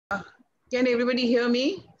Can everybody hear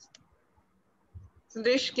me?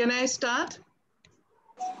 Sundesh, can I start?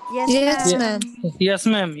 Yes, ma'am. Yes,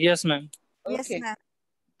 ma'am. Yes, ma'am. Yes, Okay. ma'am.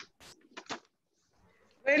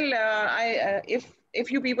 Well, if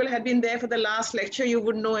you people had been there for the last lecture, you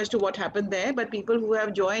would know as to what happened there. But people who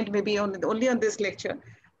have joined maybe only on this lecture,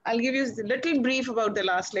 I'll give you a little brief about the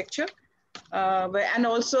last lecture, and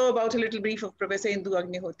also about a little brief of Professor Indu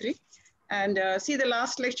Agnihotri. And see, the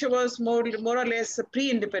last lecture was more or less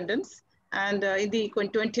pre-independence and in the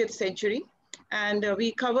 20th century. And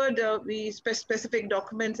we covered the specific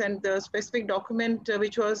documents, and the specific document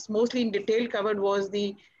which was mostly in detail covered was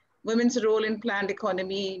the women's role in planned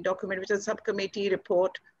economy document, which is a subcommittee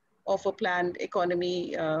report of a planned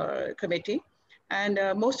economy committee. And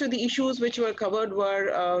most of the issues which were covered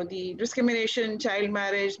were the discrimination, child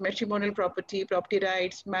marriage, matrimonial property, property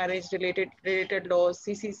rights, marriage related laws,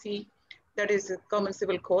 CCC, that is Common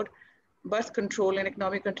Civil Code, birth control and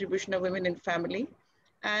economic contribution of women in family.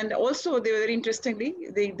 And also, they were very interestingly,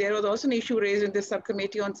 there was also an issue raised in this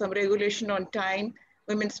subcommittee on some regulation on time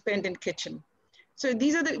women spend in kitchen. So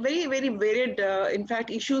these are the very, very varied, in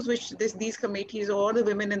fact, issues which these committees or the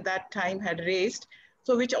women in that time had raised.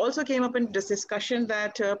 So which also came up in this discussion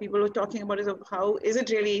that people were talking about is of how is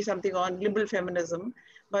it really something on liberal feminism?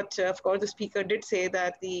 But of course, the speaker did say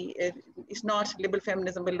that it's not liberal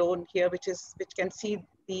feminism alone here, which can see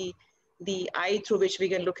the eye through which we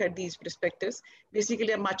can look at these perspectives.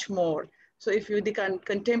 Basically, are much more. So if you the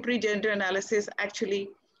contemporary gender analysis actually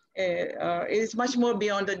is much more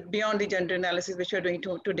beyond the gender analysis which we're doing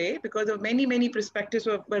today, because of many perspectives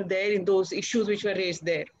were there in those issues which were raised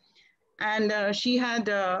there. And she had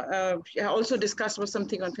also discussed was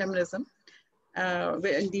something on feminism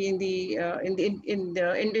in the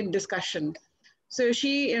Indian discussion. So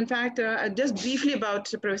she, in fact, just briefly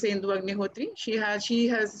about Professor Indu Agnihotri, she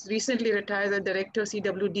has recently retired as director of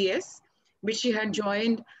CWDS, which she had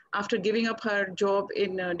joined after giving up her job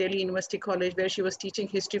in Delhi University College, where she was teaching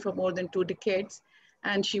history for more than 2 decades.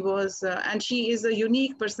 And she is a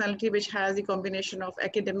unique personality which has the combination of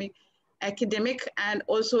academic and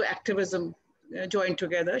also activism joined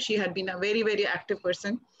together. She had been a very active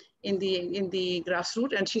person in the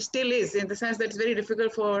grassroots, and she still is, in the sense that it's very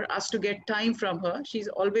difficult for us to get time from her. She's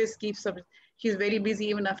very busy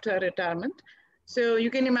even after her retirement. So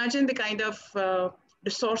you can imagine the kind of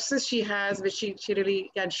resources she has, which she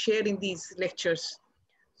really can share in these lectures.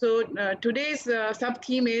 So today's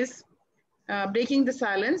sub-theme is Breaking the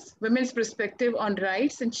Silence, Women's Perspective on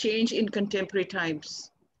Rights and Change in Contemporary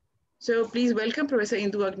Times. So please welcome Professor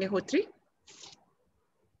Indu Agnihotri.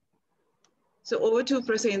 So over to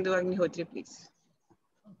Professor Indu Agnihotri, please.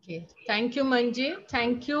 Okay, thank you, Manji.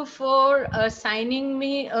 Thank you for assigning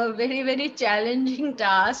me a very challenging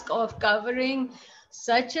task of covering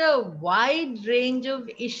such a wide range of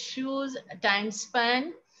issues, time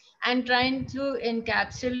span, and trying to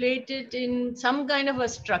encapsulate it in some kind of a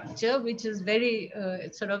structure, which is very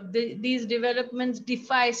these developments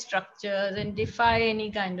defy structures and defy any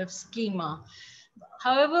kind of schema.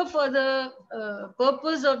 However, for the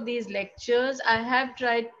purpose of these lectures, I have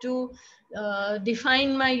tried to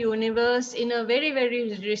define my universe in a very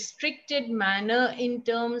restricted manner in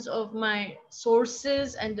terms of my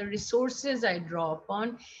sources and the resources I draw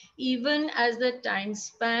upon, even as the time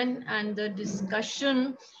span and the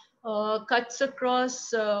discussion cuts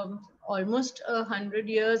across almost 100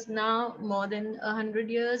 years now, more than 100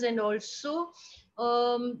 years, and also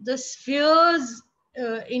the spheres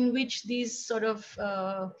in which these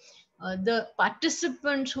the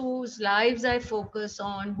participants whose lives I focus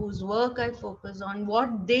on, whose work I focus on,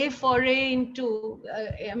 what they foray into,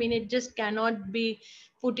 I mean, it just cannot be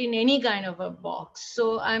put in any kind of a box.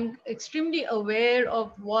 So I'm extremely aware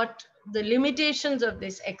of what the limitations of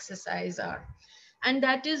this exercise are. And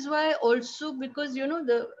that is why also, because, you know,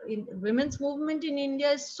 the women's movement in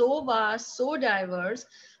India is so vast, so diverse,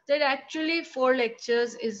 that actually 4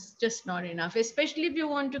 lectures is just not enough, especially if you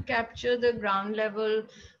want to capture the ground level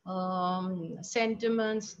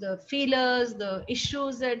sentiments, the feelers, the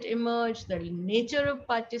issues that emerge, the nature of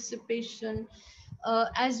participation,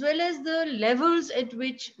 as well as the levels at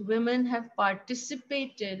which women have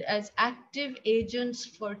participated as active agents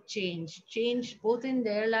for change both in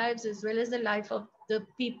their lives as well as the life of the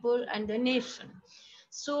people and the nation.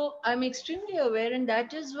 So I'm extremely aware, and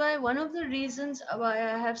that is why one of the reasons why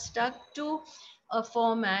I have stuck to a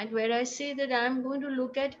format where I say that I'm going to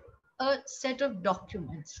look at a set of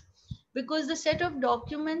documents, because the set of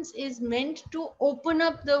documents is meant to open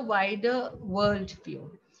up the wider world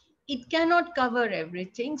view. It cannot cover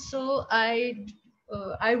everything, so I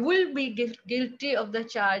will be guilty of the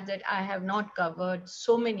charge that I have not covered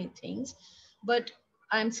so many things, but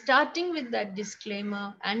I'm starting with that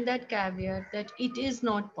disclaimer and that caveat that it is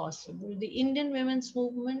not possible. The Indian women's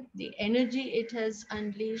movement, the energy it has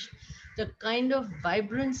unleashed, the kind of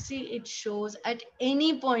vibrancy it shows at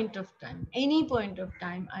any point of time,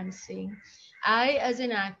 I'm saying. I, as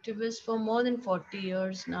an activist for more than 40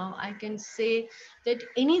 years now, I can say that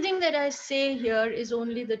anything that I say here is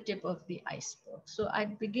only the tip of the iceberg. So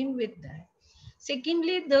I'd begin with that.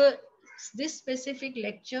 Secondly, this specific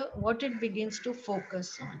lecture, what it begins to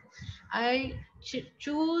focus on. I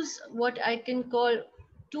choose what I can call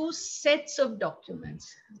two sets of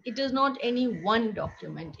documents. It is not any one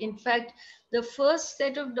document. In fact, the first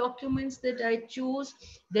set of documents that I choose,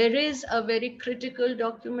 there is a very critical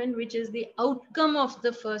document, which is the outcome of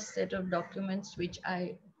the first set of documents, which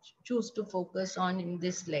I choose to focus on in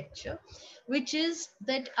this lecture, which is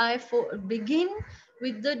that I begin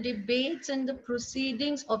with the debates and the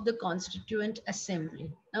proceedings of the Constituent Assembly.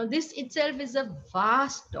 Now, this itself is a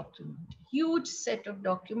vast document, huge set of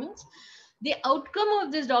documents. The outcome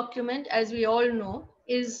of this document, as we all know,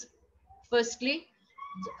 is firstly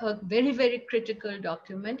a very, very critical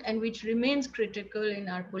document, and which remains critical in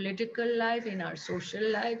our political life, in our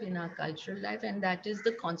social life, in our cultural life, and that is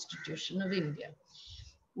the Constitution of India.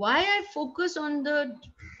 Why I focus on the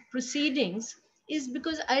proceedings is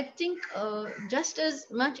because I think just as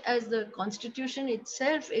much as the Constitution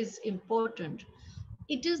itself is important,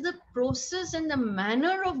 it is the process and the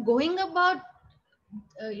manner of going about,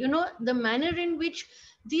 the manner in which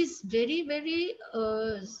these very, very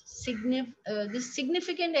this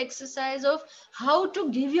significant exercise of how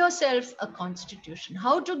to give yourself a constitution,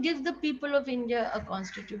 how to give the people of India a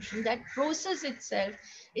constitution, that process itself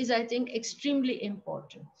is, I think, extremely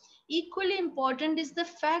important. Equally important is the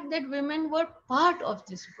fact that women were part of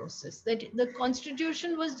this process, that the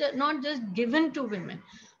constitution was not just given to women,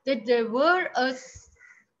 that there were a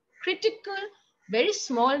critical, very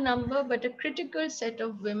small number, but a critical set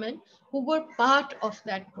of women who were part of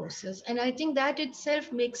that process. And I think that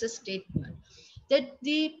itself makes a statement that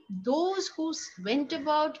those who went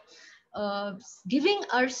about giving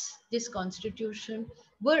us this constitution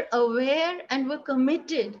were aware and were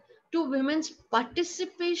committed to women's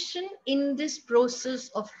participation in this process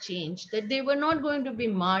of change, that they were not going to be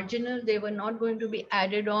marginal, they were not going to be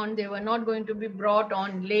added on, they were not going to be brought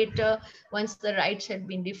on later once the rights had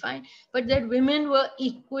been defined, but that women were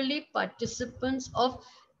equally participants of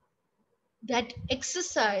that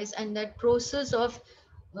exercise and that process of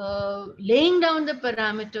laying down the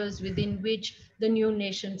parameters within which the new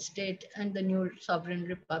nation state and the new sovereign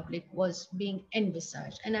republic was being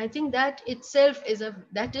envisaged. And I think that itself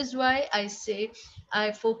that is why I say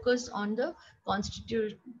I focus on the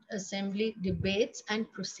Constituent Assembly debates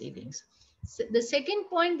and proceedings. So the second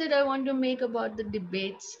point that I want to make about the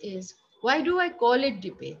debates is, why do I call it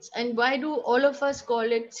debates? And why do all of us call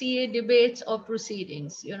it CA debates or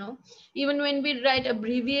proceedings? Even when we write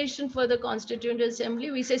abbreviation for the Constituent Assembly,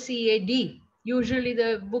 we say CAD. Usually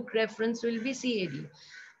the book reference will be CAD.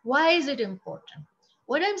 Why is it important?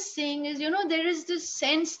 What I'm saying is, there is this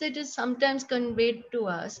sense that is sometimes conveyed to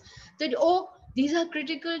us that, oh, these are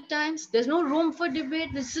critical times. There's no room for debate.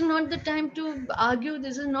 This is not the time to argue.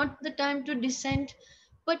 This is not the time to dissent.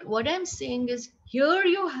 But what I'm saying is, here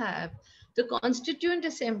you have the Constituent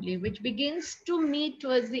Assembly, which begins to meet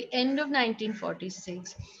towards the end of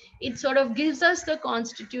 1946. It sort of gives us the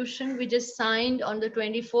constitution, which is signed on the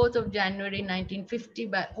 24th of January 1950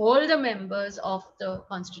 by all the members of the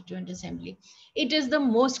Constituent Assembly. It is the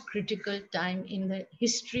most critical time in the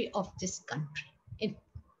history of this country,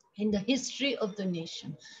 in the history of the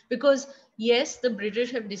nation. Because yes, the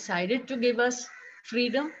British have decided to give us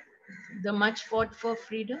freedom, the much fought for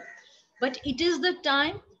freedom, but it is the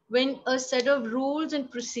time when a set of rules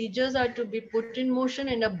and procedures are to be put in motion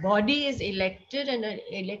and a body is elected, and an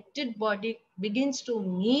elected body begins to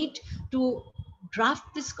meet to draft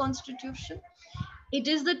this constitution. It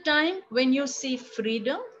is the time when you see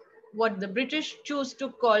freedom, what the British choose to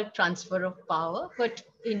call transfer of power, but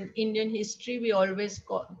in Indian history, we always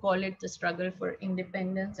call it the struggle for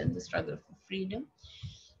independence and the struggle for freedom.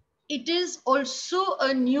 It is also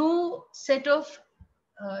a new set of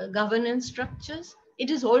governance structures. It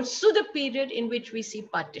is also the period in which we see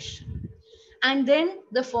partition. And then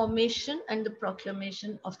the formation and the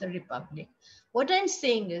proclamation of the Republic. What I'm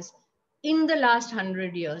saying is, in the last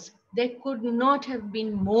 100 years, there could not have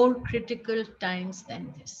been more critical times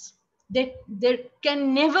than this. There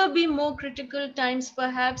can never be more critical times,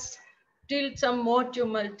 perhaps, till some more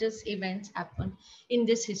tumultuous events happen in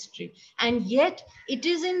this history. And yet, it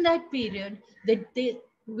is in that period that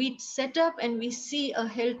we set up and we see a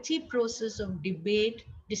healthy process of debate,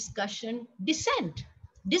 discussion, dissent.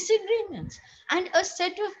 disagreements, and a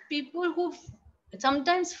set of people who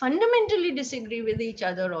sometimes fundamentally disagree with each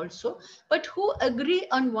other also, but who agree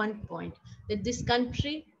on one point, that this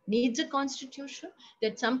country needs a constitution,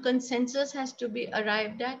 that some consensus has to be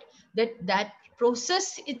arrived at, that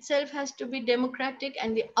process itself has to be democratic,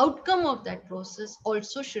 and the outcome of that process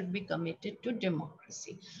also should be committed to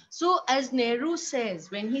democracy. So as Nehru says,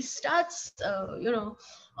 when he starts,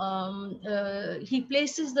 he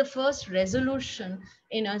places the first resolution,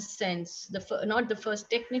 in a sense, not the first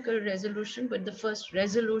technical resolution, but the first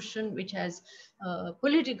resolution which has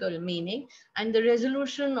political meaning, and the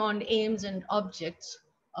resolution on aims and objects,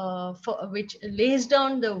 which lays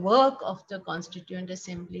down the work of the Constituent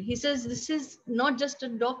Assembly. He says this is not just a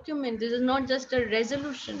document, this is not just a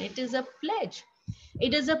resolution, it is a pledge.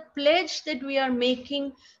 It is a pledge that we are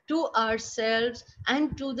making to ourselves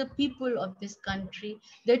and to the people of this country,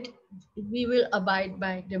 that we will abide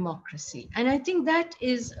by democracy. And I think that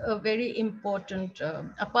is a very important,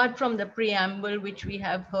 apart from the preamble, which we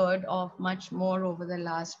have heard of much more over the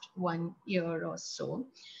last 1 year or so.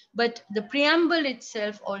 But the preamble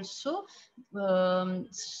itself also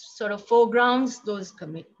sort of foregrounds those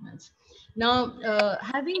commitments. Now,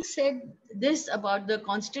 having said this about the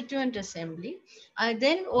Constituent Assembly, I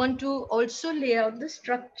then want to also lay out the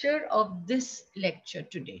structure of this lecture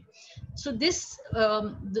today. So this,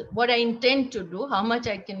 what I intend to do, how much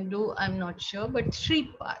I can do, I'm not sure, but 3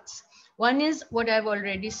 parts. One is what I've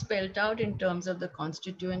already spelled out in terms of the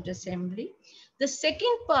Constituent Assembly. The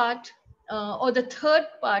second part, or the third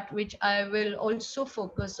part, which I will also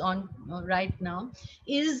focus on right now,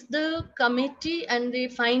 is the committee and the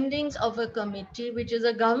findings of a committee, which is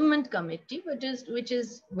a government committee, which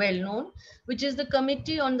is well known, which is the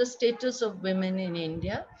Committee on the Status of Women in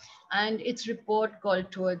India, and its report called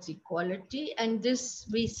Towards Equality. And this,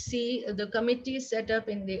 we see the committee set up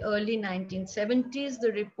in the early 1970s.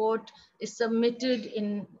 The report is submitted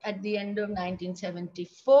at the end of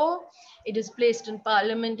 1974. It is placed in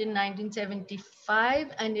Parliament in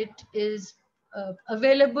 1975, and it is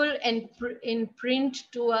available in print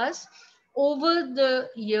to us over the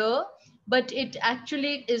year, but it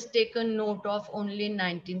actually is taken note of only in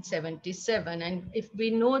 1977. And if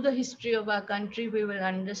we know the history of our country, we will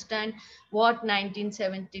understand what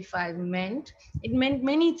 1975 meant. It meant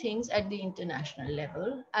many things at the international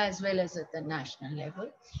level as well as at the national level.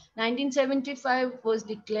 1975 was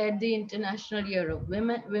declared the International Year of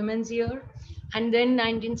Women's Year. And then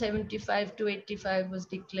 1975 to 85 was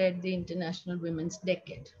declared the International Women's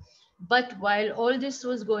Decade. But while all this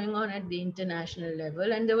was going on at the international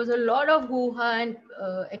level, and there was a lot of hoo-ha and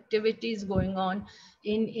activities going on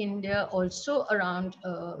in India also around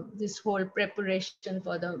this whole preparation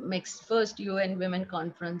for the first UN Women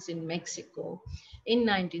Conference in Mexico in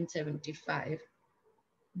 1975.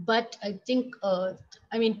 But I think,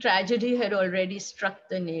 tragedy had already struck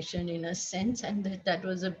the nation in a sense, and that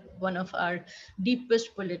was one of our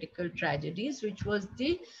deepest political tragedies, which was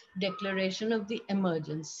the declaration of the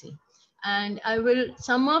emergency. And I will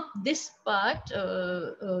sum up this part,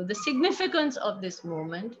 the significance of this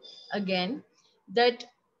moment again, that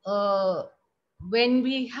when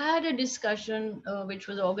we had a discussion which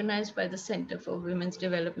was organized by the Center for Women's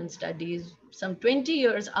Development Studies some 20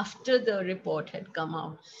 years after the report had come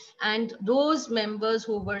out, and those members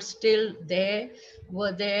who were still there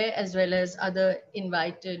were there, as well as other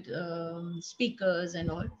invited speakers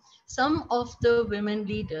and all. Some of the women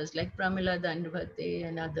leaders like Pramila Dandavate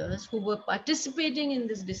and others who were participating in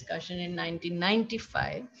this discussion in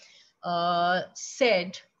 1995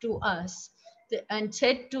 said to us and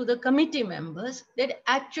said to the committee members that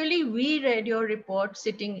actually we read your report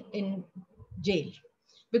sitting in jail,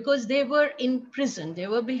 because they were in prison. They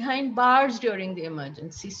were behind bars during the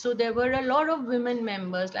emergency. So there were a lot of women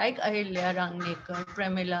members like Ahilya Rangnekar,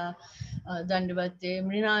 Pramila Dandavate,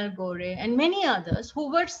 Mrinal Gore, and many others who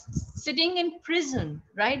were sitting in prison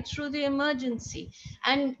right through the emergency.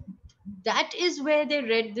 And that is where they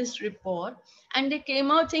read this report, and they came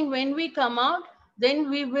out saying, when we come out, then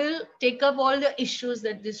we will take up all the issues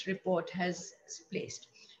that this report has placed.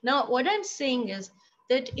 Now, what I'm saying is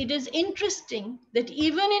that it is interesting that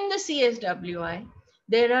even in the CSWI,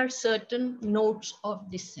 there are certain notes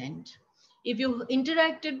of dissent. If you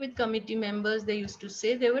interacted with committee members, they used to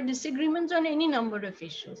say there were disagreements on any number of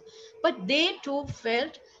issues, but they too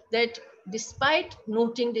felt that despite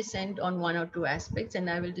noting dissent on 1 or 2 aspects, and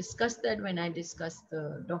I will discuss that when I discuss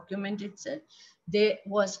the document itself, there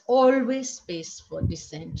was always space for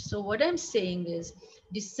dissent. So what I'm saying is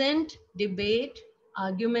dissent, debate,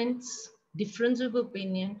 arguments, difference of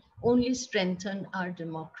opinion only strengthen our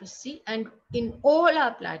democracy. And in all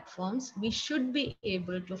our platforms, we should be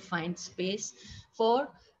able to find space for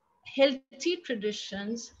healthy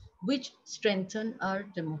traditions which strengthen our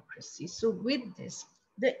democracy. So with this,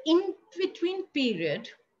 the in-between period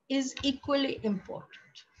is equally important.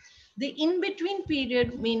 The in-between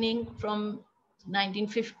period, meaning from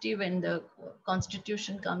 1950 when the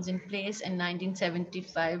constitution comes in place and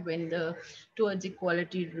 1975 when the towards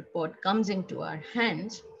equality report comes into our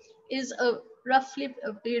hands, is a roughly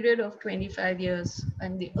a period of 25 years,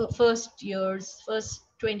 and the first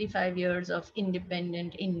 25 years of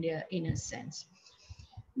independent India in a sense.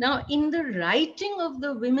 Now, in the writing of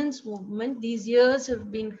the women's movement, these years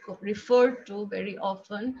have been referred to very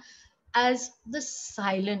often as the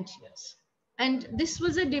silent years. And this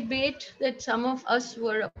was a debate that some of us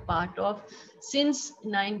were a part of since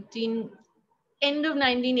end of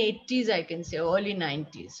 1980s, I can say, early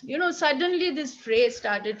 90s. You know, suddenly this phrase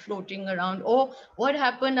started floating around. Oh, what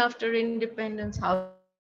happened after independence? How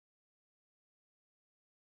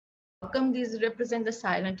come these represent the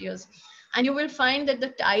silent years? And you will find that the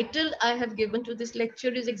title I have given to this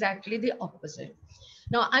lecture is exactly the opposite.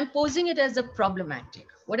 Now, I'm posing it as a problematic.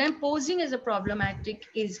 What I'm posing as a problematic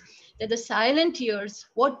is that the silent years,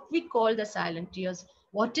 what we call the silent years,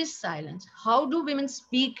 what is silence? How do women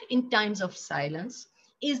speak in times of silence?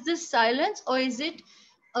 Is this silence, or is it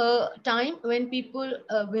a time when people,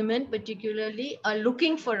 women particularly, are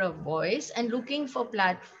looking for a voice and looking for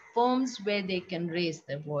platforms where they can raise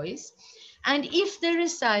their voice? And if there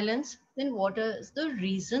is silence, then what are the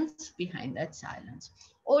reasons behind that silence?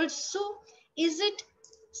 Also, is it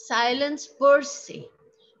silence per se?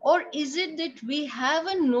 Or is it that we have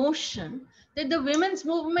a notion that the women's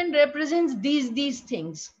movement represents these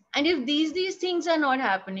things? And if these things are not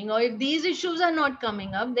happening, or if these issues are not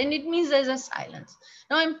coming up, then it means there's a silence.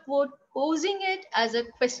 Now I'm posing it as a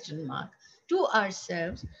question mark to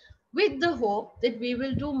ourselves with the hope that we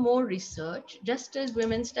will do more research, just as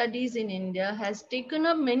women's studies in India has taken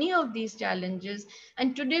up many of these challenges.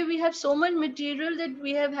 And today we have so much material that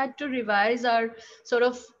we have had to revise our sort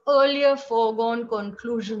of earlier foregone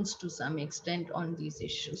conclusions to some extent on these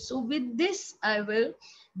issues. So with this, I will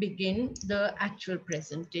begin the actual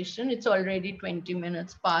presentation. It's already 20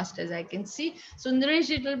 minutes past, as I can see. Sundaresh,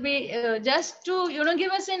 it will be just to,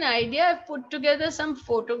 give us an idea. I've put together some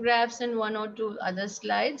photographs and one or two other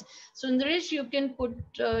slides. Sundaresh, you can put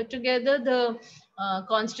together the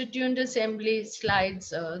Constituent Assembly slides,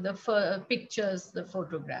 the pictures, the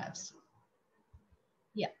photographs.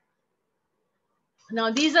 Yeah.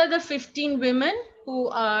 Now, these are the 15 women who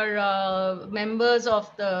are members of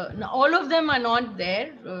all of them are not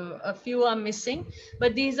there, a few are missing,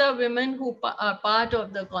 but these are women who are part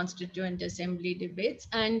of the Constituent Assembly debates.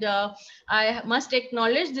 And I must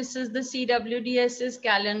acknowledge this is the CWDS's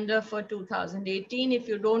calendar for 2018. If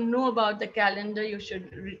you don't know about the calendar, you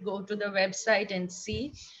should go to the website and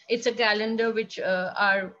see. It's a calendar which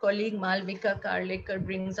our colleague Malvika Karlekar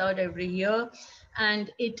brings out every year.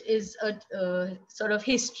 And it is a sort of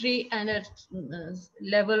history and a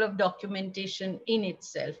level of documentation in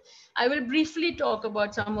itself. I will briefly talk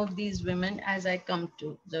about some of these women as I come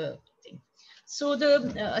to the thing. So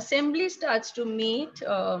the assembly starts to meet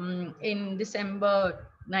in December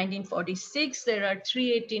 1946. There are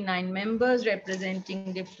 389 members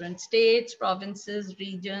representing different states, provinces,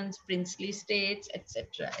 regions, princely states,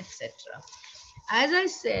 etc., etc. As I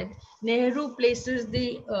said, Nehru places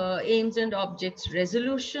the aims and objects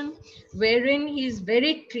resolution, wherein he is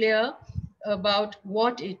very clear about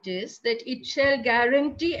what it is, that it shall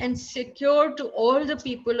guarantee and secure to all the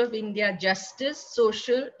people of India justice,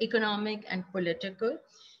 social, economic, and political,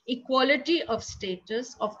 equality of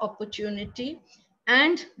status, of opportunity,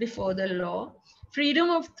 and before the law, freedom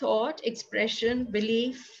of thought, expression,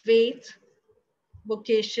 belief, faith,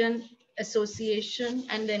 vocation, association,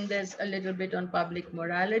 and then there's a little bit on public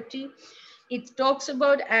morality. It talks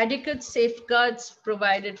about adequate safeguards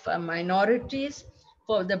provided for minorities,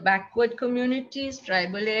 for the backward communities,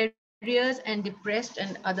 tribal areas, and depressed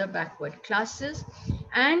and other backward classes,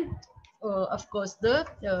 and of course the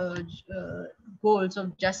goals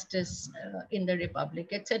of justice in the republic,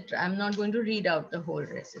 etc. I'm not going to read out the whole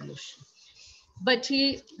resolution, but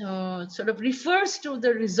he sort of refers to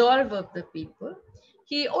the resolve of the people.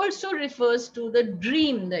 He also refers to the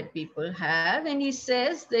dream that people have, and he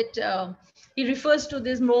says that he refers to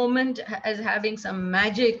this moment as having some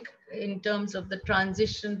magic in terms of the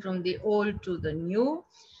transition from the old to the new.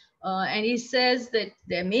 And he says that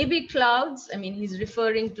there may be clouds. I mean, he's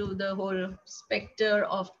referring to the whole specter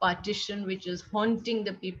of partition, which is haunting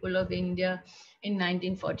the people of India in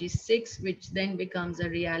 1946, which then becomes a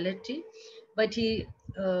reality. But he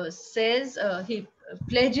he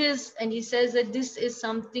pledges, and he says that this is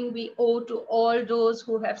something we owe to all those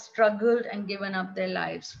who have struggled and given up their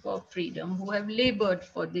lives for freedom, who have labored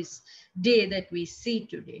for this day that we see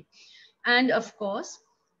today. And of course,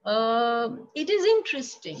 it is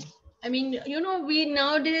interesting. I mean, you know, we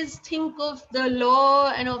nowadays think of the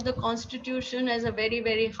law and of the constitution as a very,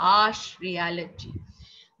 very harsh reality.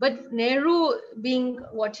 But Nehru, being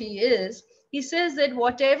what he is, he says that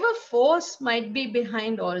whatever force might be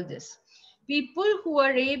behind all this, people who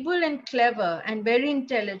are able and clever and very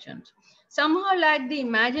intelligent somehow lack the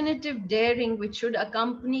imaginative daring which should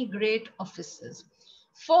accompany great offices.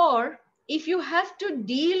 For if you have to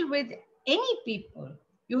deal with any people,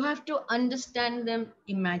 you have to understand them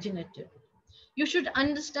imaginatively. You should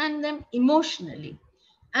understand them emotionally.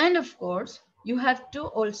 And of course, you have to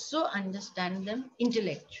also understand them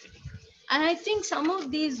intellectually. And I think some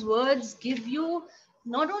of these words give you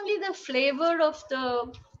not only the flavor of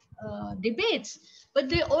the debates, but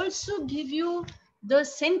they also give you the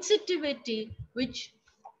sensitivity which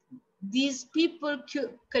these people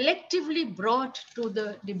collectively brought to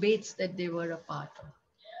the debates that they were a part of.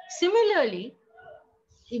 Similarly,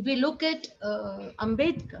 if we look at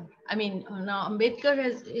Ambedkar, I mean, now Ambedkar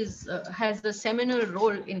has a seminal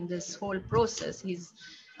role in this whole process. He's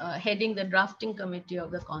heading the drafting committee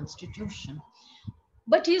of the Constitution.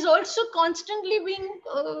 But he's also constantly being,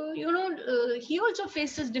 he also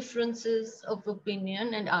faces differences of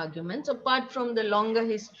opinion and arguments, apart from the longer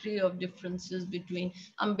history of differences between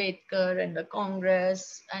Ambedkar and the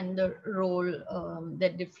Congress and the role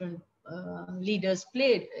that different leaders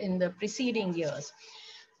played in the preceding years.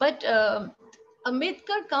 But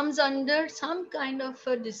Ambedkar comes under some kind of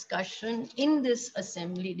a discussion in this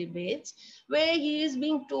assembly debates where he is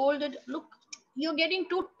being told that, look, you're getting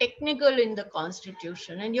too technical in the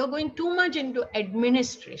constitution and you're going too much into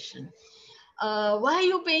administration. Why are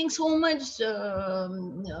you paying so much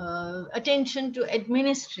attention to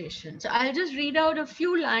administration? So I'll just read out a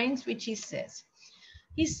few lines which he says.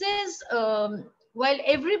 He says, while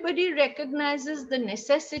everybody recognizes the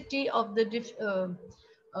necessity of the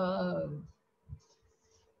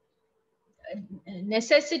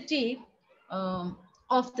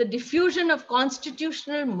of the diffusion of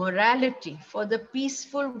constitutional morality for the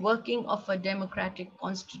peaceful working of a democratic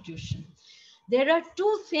constitution, there are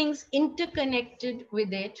two things interconnected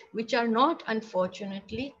with it which are not,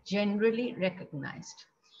 unfortunately, generally recognized.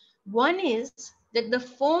 One is that the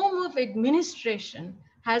form of administration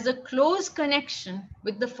has a close connection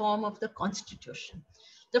with the form of the constitution.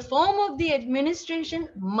 The form of the administration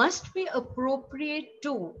must be appropriate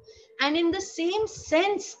to and in the same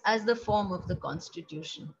sense as the form of the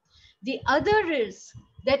constitution. The other is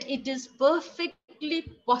that it is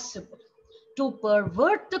perfectly possible to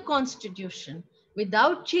pervert the constitution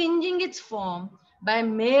without changing its form by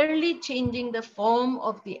merely changing the form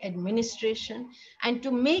of the administration and to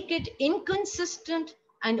make it inconsistent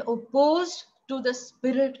and opposed to the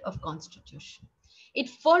spirit of constitution. It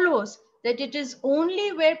follows that it is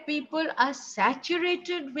only where people are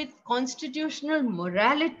saturated with constitutional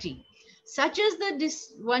morality, such as the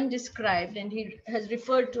one described, and he has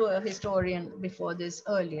referred to a historian before this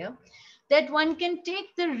earlier, that one can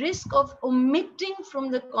take the risk of omitting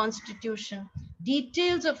from the constitution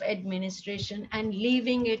details of administration and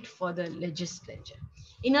leaving it for the legislature.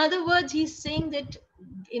 In other words, he's saying that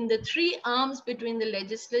in the three arms between the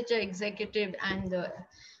legislature, executive, and the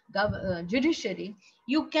judiciary,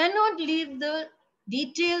 you cannot leave the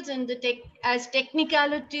details and as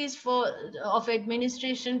technicalities of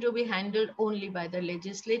administration to be handled only by the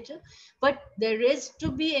legislature, but there is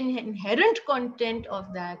to be an inherent content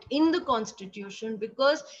of that in the constitution,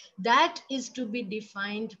 because that is to be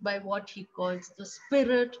defined by what he calls the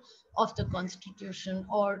spirit of the constitution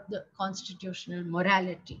or the constitutional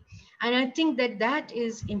morality. And I think that that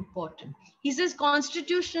is important. He says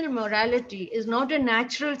constitutional morality is not a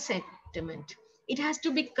natural sentiment. It has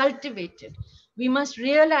to be cultivated. We must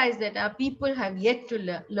realize that our people have yet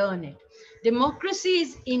to learn it.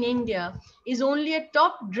 Democracy in India is only a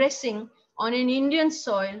top dressing on an Indian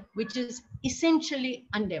soil, which is essentially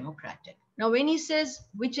undemocratic. Now, when he says,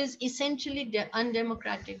 which is essentially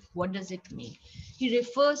undemocratic, what does it mean? He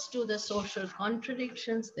refers to the social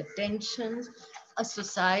contradictions, the tensions, a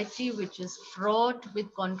society which is fraught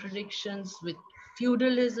with contradictions, with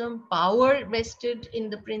feudalism, power vested in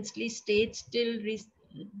the princely states till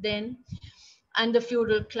then, and the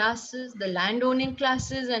feudal classes, the landowning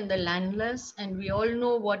classes and the landless. And we all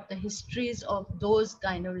know what the histories of those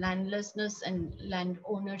kind of landlessness and land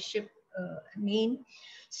ownership mean.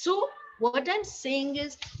 So what I'm saying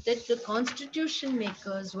is that the constitution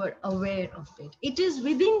makers were aware of it. It is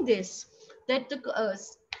within this that the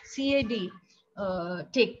CAD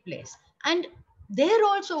take place. And there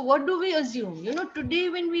also, what do we assume? You know, today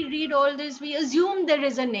when we read all this, we assume there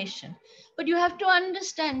is a nation. But you have to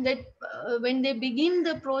understand that when they begin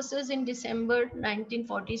the process in December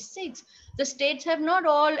 1946, the states have not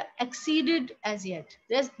all acceded as yet.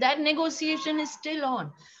 That negotiation is still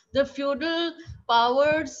on. The feudal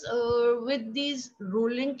powers with these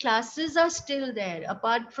ruling classes are still there.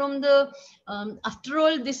 Apart from the, after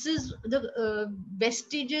all, this is the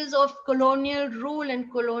vestiges of colonial rule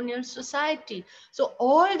and colonial society. So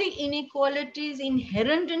all the inequalities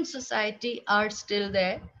inherent in society are still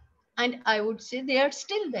there. And I would say they are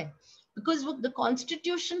still there, because the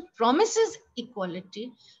constitution promises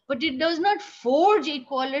equality, but it does not forge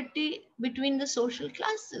equality between the social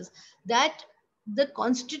classes. That the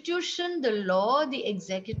constitution, the law, the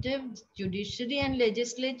executive, judiciary and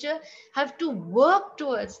legislature have to work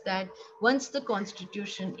towards that once the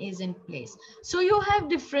constitution is in place. So you have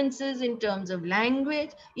differences in terms of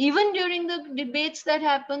language, even during the debates that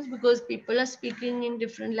happens, because people are speaking in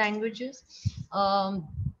different languages.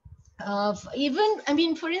 Even, I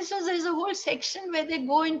mean, for instance, there is a whole section where they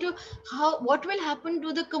go into what will happen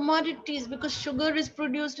to the commodities, because sugar is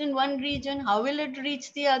produced in one region, how will it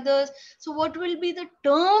reach the others? So what will be the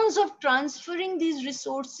terms of transferring these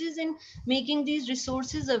resources and making these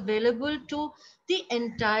resources available to the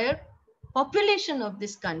entire population of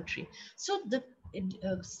this country? So the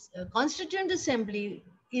Constituent Assembly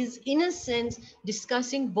is, in a sense,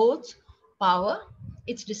 discussing both power.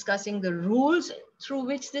 It's discussing the rules through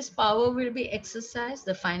which this power will be exercised,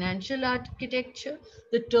 the financial architecture,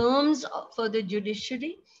 the terms for the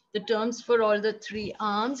judiciary, the terms for all the three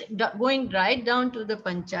arms, going right down to the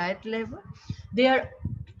panchayat level. They are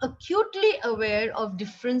acutely aware of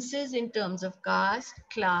differences in terms of caste,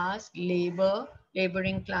 class, labor,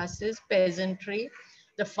 laboring classes, peasantry,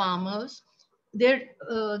 the farmers. The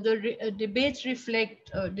debates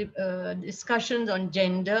reflect discussions on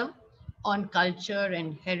gender, on culture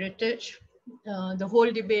and heritage, the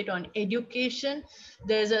whole debate on education.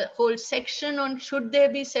 There's a whole section on should there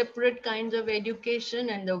be separate kinds of education,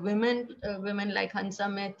 and the women like Hansa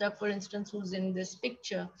Mehta, for instance, who's in this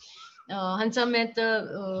picture. Hansa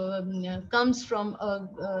Mehta comes from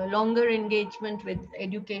a longer engagement with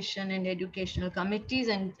education and educational committees,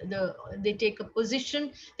 and they take a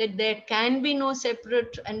position that there can be no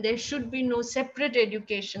separate, and there should be no separate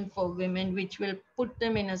education for women, which will put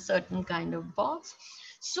them in a certain kind of box.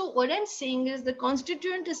 So what I'm saying is the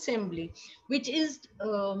Constituent Assembly, which is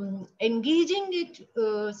engaging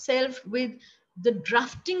itself with the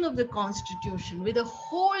drafting of the Constitution, with a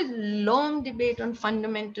whole long debate on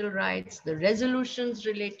fundamental rights, the resolutions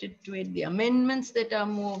related to it, the amendments that are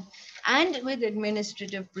moved, and with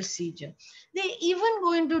administrative procedure. They even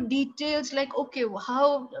go into details like, okay,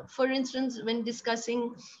 how, for instance, when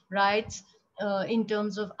discussing rights, in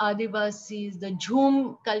terms of Adivasis, the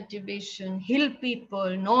Jhum cultivation, hill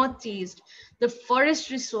people, Northeast, the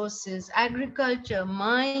forest resources, agriculture,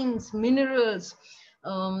 mines, minerals,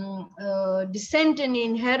 descent and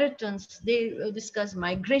inheritance. They discuss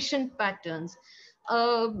migration patterns,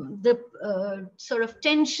 the sort of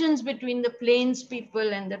tensions between the plains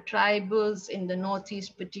people and the tribals in the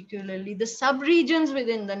Northeast, particularly the subregions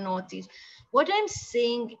within the Northeast. What I'm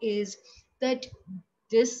saying is that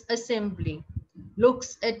this assembly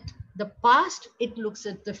looks at the past, it looks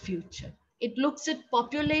at the future. It looks at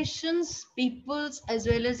populations, peoples, as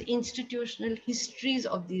well as institutional histories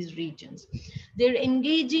of these regions. They're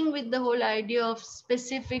engaging with the whole idea of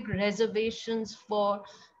specific reservations for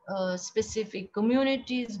specific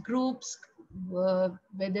communities, groups,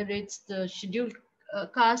 whether it's the scheduled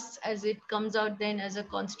castes as it comes out then as a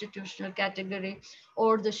constitutional category,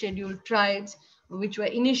 or the scheduled tribes, which were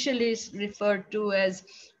initially referred to as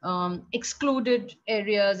excluded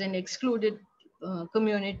areas and excluded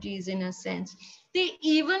communities in a sense. They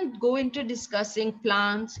even go into discussing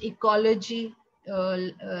plants, ecology,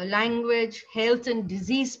 language, health and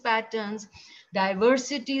disease patterns,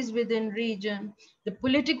 diversities within region, the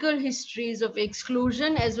political histories of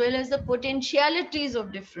exclusion, as well as the potentialities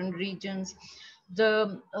of different regions,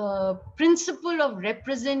 the principle of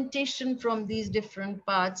representation from these different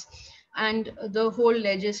parts, and the whole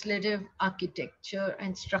legislative architecture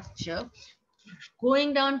and structure,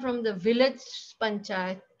 going down from the village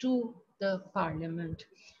panchayat to the parliament.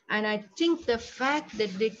 And I think the fact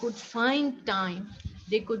that they could find time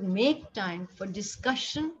they could make time for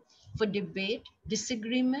discussion, for debate,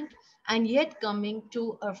 disagreement, and yet coming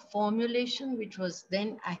to a formulation which was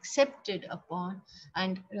then accepted upon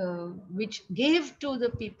and which gave to the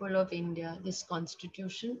people of India this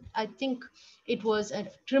constitution. I think it was a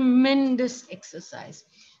tremendous exercise.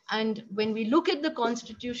 And when we look at the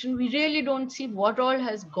constitution, we really don't see what all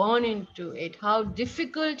has gone into it, how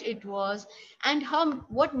difficult it was, and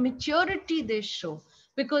what maturity they show.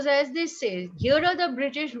 Because as they say, here are the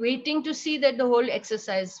British waiting to see that the whole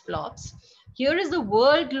exercise flops. Here is the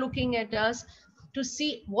world looking at us to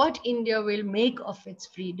see what India will make of its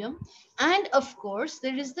freedom. And of course,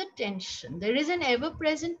 there is the tension. There is an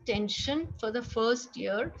ever-present tension for the first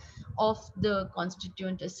year of the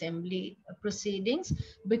Constituent Assembly proceedings,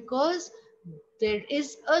 because there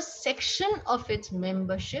is a section of its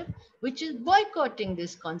membership which is boycotting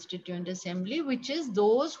this Constituent Assembly, which is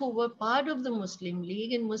those who were part of the Muslim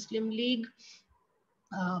League, and Muslim League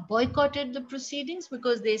boycotted the proceedings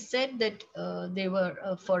because they said that they were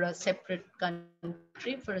for a separate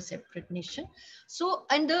country, for a separate nation. So,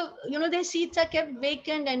 and their seats are kept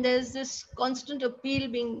vacant, and there's this constant appeal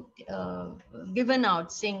being given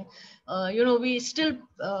out saying, we still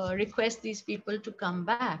request these people to come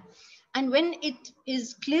back. And when it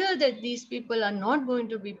is clear that these people are not going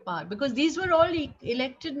to be part, because these were all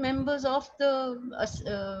elected members of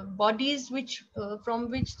the bodies from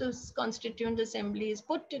which the Constituent Assembly is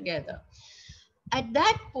put together. At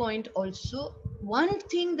that point also, one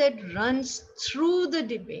thing that runs through the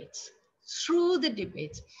debates,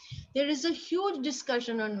 there is a huge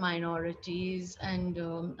discussion on minorities, and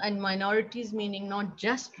minorities meaning not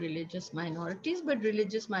just religious minorities, but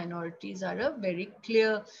religious minorities are a very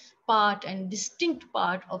clear part and distinct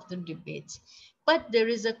part of the debates. But there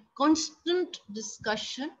is a constant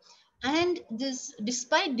discussion, and this,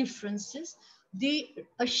 despite differences, the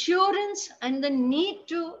assurance and the need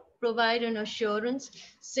to provide an assurance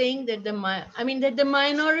saying that the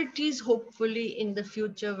minorities hopefully in the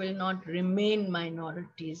future will not remain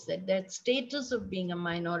minorities, that status of being a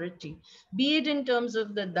minority, be it in terms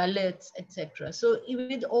of the Dalits, etc. So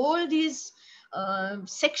with all these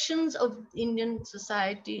sections of Indian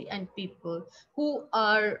society and people who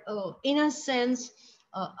are in a sense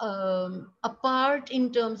apart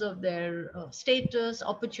in terms of their status,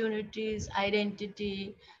 opportunities,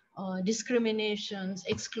 identity, discriminations,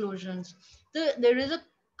 exclusions. There is a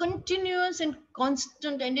continuous and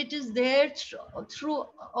constant, and it is there through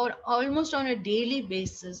or almost on a daily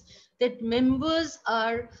basis, that members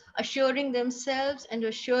are assuring themselves and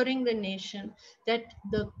assuring the nation that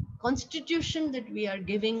the constitution that we are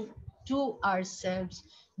giving to ourselves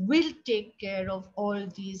will take care of all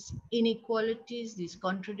these inequalities, these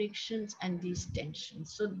contradictions, and these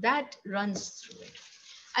tensions. So that runs through it.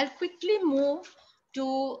 I'll quickly move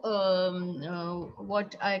to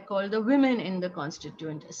what I call the women in the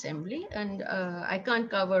Constituent Assembly. And I can't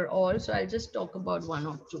cover all, so I'll just talk about one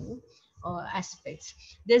or two aspects.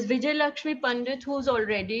 There's Vijay Lakshmi Pandit, who's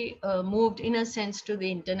already moved in a sense to the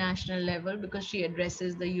international level because she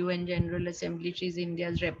addresses the UN General Assembly. She's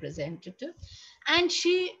India's representative. And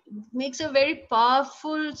she makes a very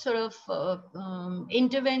powerful sort of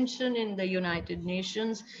intervention in the United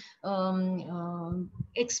Nations,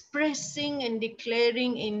 expressing and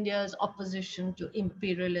declaring India's opposition to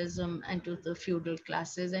imperialism and to the feudal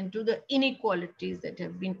classes and to the inequalities that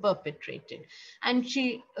have been perpetrated. And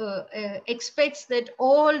she expects that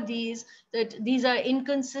these are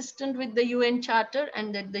inconsistent with the UN Charter,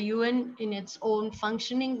 and that the UN in its own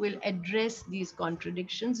functioning will address these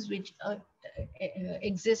contradictions which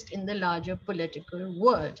exist in the larger political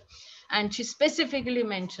world. And she specifically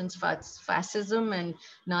mentions fascism and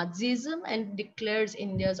Nazism and declares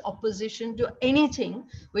India's opposition to anything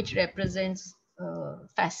which represents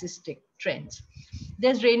fascistic trends.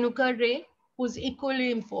 There's Renuka Ray, who's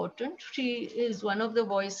equally important. She is one of the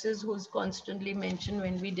voices who's constantly mentioned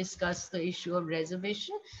when we discuss the issue of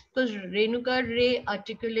reservation, because Renuka Ray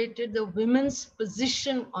articulated the women's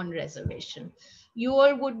position on reservation. You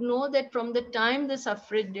all would know that from the time the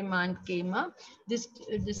suffrage demand came up, this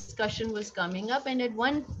discussion was coming up. And at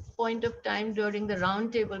one point of time during the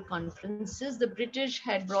roundtable conferences, the British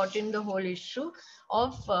had brought in the whole issue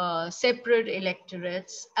of separate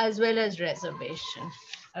electorates as well as reservation.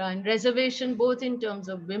 And reservation both in terms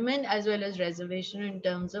of women as well as reservation in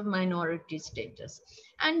terms of minority status.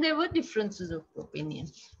 And there were differences of opinion.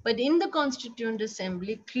 But in the Constituent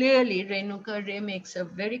Assembly, clearly Renuka Ray makes a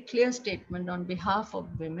very clear statement on behalf of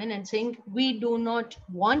women and saying, we do not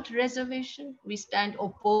want reservation. We stand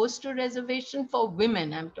opposed to reservation for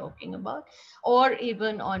women, I'm talking about, or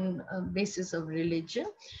even on a basis of religion.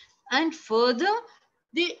 And further,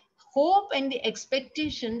 the hope and the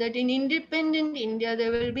expectation that in independent India,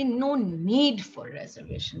 there will be no need for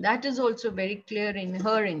reservation. That is also very clear in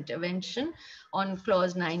her intervention on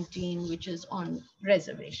clause 19, which is on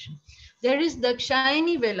reservation. There is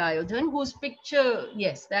Dakshayani Velayudhan, whose picture,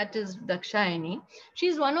 yes, that is Dakshayani.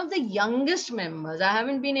 She's one of the youngest members. I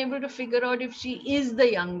haven't been able to figure out if she is the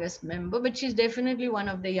youngest member, but she's definitely one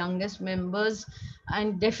of the youngest members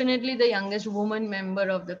and definitely the youngest woman member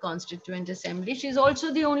of the Constituent Assembly. She's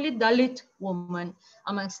also the only Dalit woman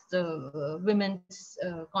amongst the Women's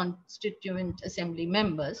Constituent Assembly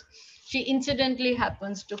members. She incidentally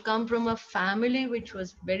happens to come from a family which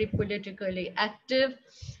was very politically active.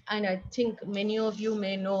 And I think many of you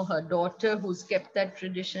may know her daughter, who's kept that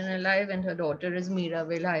tradition alive. And her daughter is Meera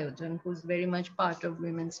Velayudhan, who's very much part of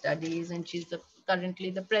women's studies. And she's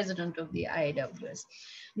currently the president of the IWS.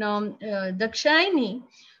 Now, Dakshayani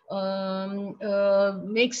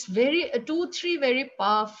makes three very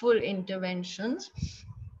powerful interventions.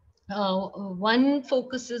 One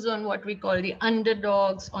focuses on what we call the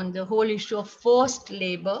underdogs, on the whole issue of forced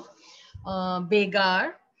labor,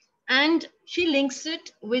 Begar, and she links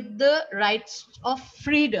it with the rights of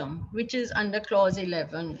freedom, which is under clause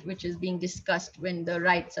 11, which is being discussed when the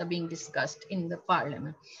rights are being discussed in the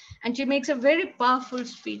parliament. And she makes a very powerful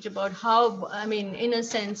speech about how, I mean, in a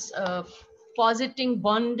sense, positing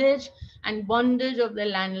bondage of the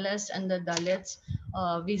landless and the Dalits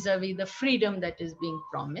vis-a-vis the freedom that is being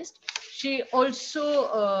promised. She also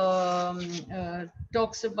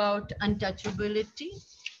talks about untouchability.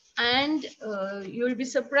 And you'll be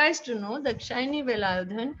surprised to know that Dakshayani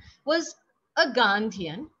Velayudhan was a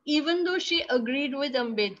Gandhian, even though she agreed with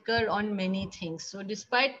Ambedkar on many things. So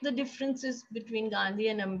despite the differences between Gandhi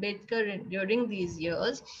and Ambedkar during these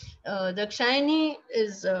years, Dakshayani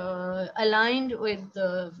is aligned with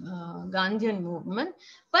the Gandhian movement,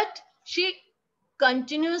 but she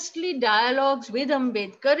continuously dialogues with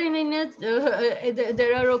Ambedkar, and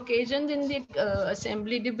there are occasions in the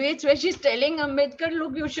assembly debates where she's telling Ambedkar,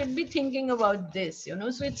 look, you should be thinking about this, you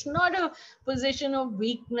know. So it's not a position of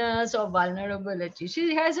weakness or vulnerability.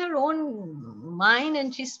 She has her own mind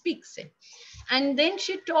and she speaks it. And then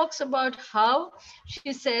she talks about how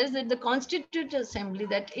she says that the Constituent Assembly,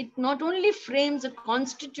 that it not only frames a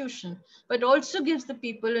constitution, but also gives the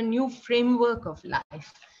people a new framework of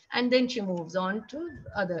life. And then she moves on to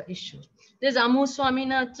other issues. There's Amu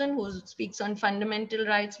Swaminathan, who speaks on fundamental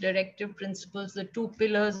rights, directive principles, the two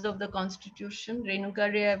pillars of the Constitution.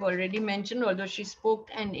 Renuka Ray, I've already mentioned, although she spoke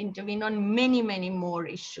and intervened on many, many more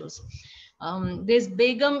issues. There's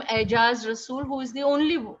Begum Ejaz Rasool, who is the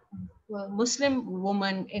only Muslim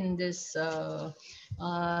woman in this, in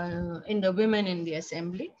the women in the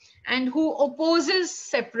assembly, and who opposes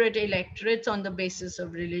separate electorates on the basis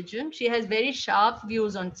of religion. She has very sharp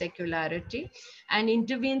views on secularity and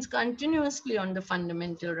intervenes continuously on the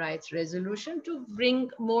fundamental rights resolution to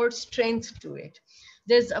bring more strength to it.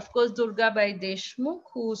 There's, of course, Durgabai Deshmukh,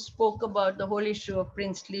 who spoke about the whole issue of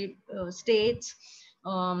princely states.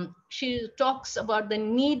 She talks about the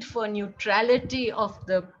need for neutrality of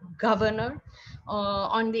the governor,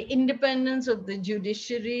 on the independence of the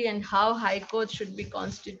judiciary and how high courts should be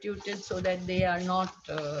constituted so that they are not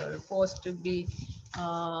forced to be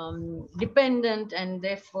dependent, and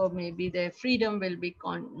therefore maybe their freedom will be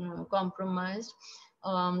compromised.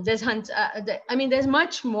 There's there's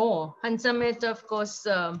much more. Hansa Mehta, of course,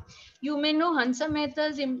 you may know Hansa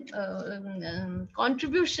Mehta's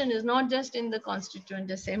contribution is not just in the Constituent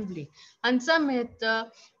Assembly. Hansa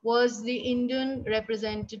Mehta was the Indian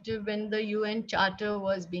representative when the UN Charter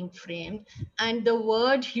was being framed, and the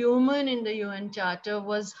word human in the UN Charter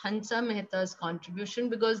was Hansa Mehta's contribution,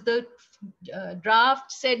 because the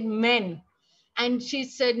draft said men. And she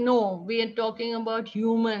said, no, we are talking about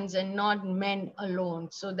humans and not men alone.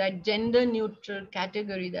 So that gender neutral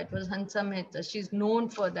category, that was Hansa Mehta. She's known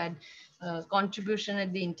for that contribution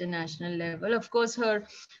at the international level. Of course, her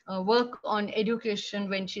work on education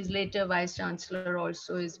when she's later Vice Chancellor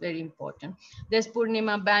also is very important. There's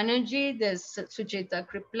Purnima Banerjee, there's Sucheta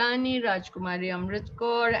Kriplani, Rajkumari Amrit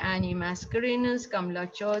Kaur, Annie Mascarenhas,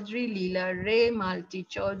 Kamla Chaudhary, Leela Ray, Malti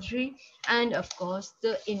Chaudhary, and of course,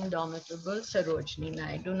 the indomitable Sarojini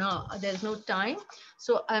Naidu. Now, there's no time,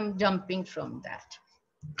 so I'm jumping from that.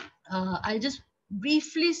 I'll just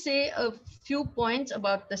briefly say a few points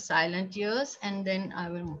about the silent years, and then I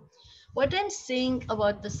will move. What I'm saying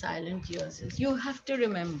about the silent years is you have to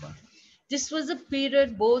remember, this was a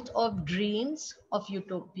period both of dreams of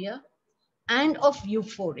utopia and of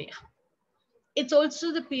euphoria. It's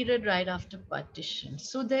also the period right after partition.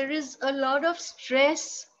 So there is a lot of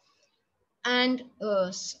stress and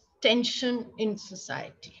tension in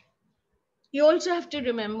society. you also have to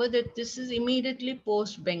remember that this is immediately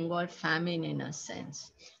post-Bengal famine in a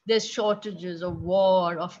sense. There's shortages of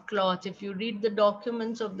war, of cloth. If you read the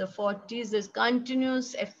documents of the 40s, there's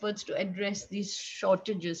continuous efforts to address these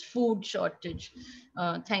shortages, food shortage,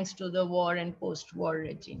 thanks to the war and post-war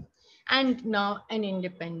regime. And now an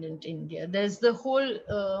independent India. There's the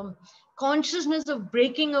whole consciousness of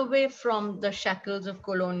breaking away from the shackles of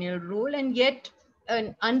colonial rule, and yet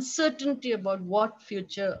an uncertainty about what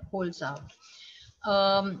future holds out.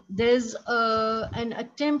 There's an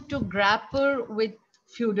attempt to grapple with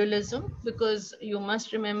feudalism, because you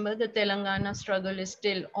must remember the Telangana struggle is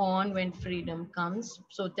still on when freedom comes.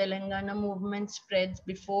 So Telangana movement spreads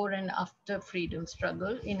before and after freedom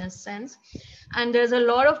struggle in a sense. And there's a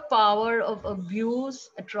lot of power of abuse,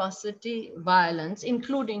 atrocity, violence,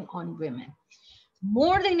 including on women.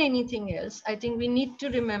 More than anything else, I think we need to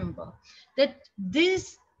remember that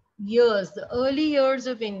these years, the early years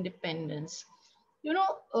of independence,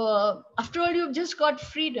 after all, you've just got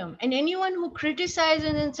freedom. And anyone who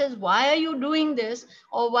criticizes and says, why are you doing this?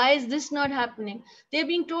 Or why is this not happening? They're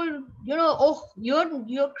being told, oh,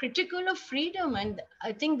 you're critical of freedom. And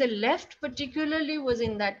I think the left particularly was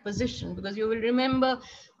in that position, because you will remember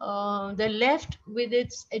the left, with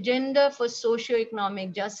its agenda for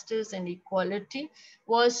socio-economic justice and equality,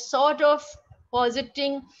 was sort of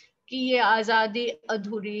positing कि ये आज़ादी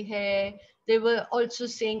अधूरी है. They were also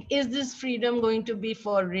saying, is this freedom going to be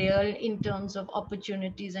for real in terms of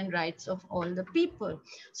opportunities and rights of all the people?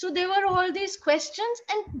 So there were all these questions,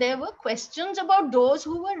 and there were questions about those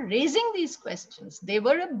who were raising these questions. They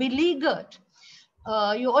were a beleaguered.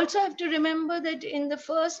 You also have to remember that in the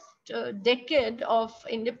first decade of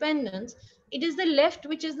independence, it is the left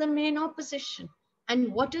which is the main opposition.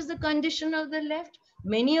 And what is the condition of the left?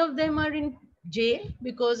 Many of them are in jail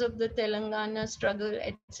because of the Telangana struggle,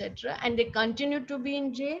 etc. And they continue to be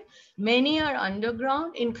in jail. Many are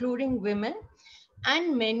underground, including women,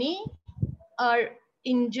 and many are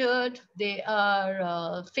injured. They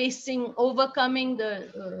are overcoming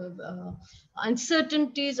the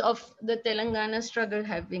uncertainties of the Telangana struggle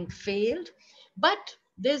having failed. But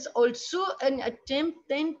there's also an attempt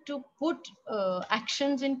then to put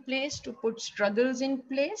actions in place, to put struggles in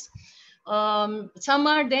place. Some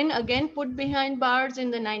are then again put behind bars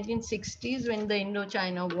in the 1960s when the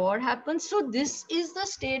Indo-China War happened. So this is the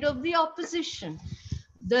state of the opposition.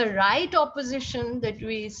 The right opposition that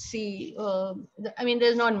we see,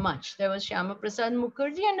 there's not much. There was Shyama Prasad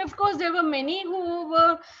Mukherjee, and of course there were many who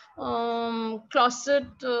were closet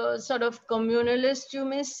sort of communalists, you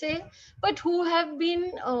may say, but who have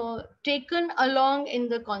been taken along in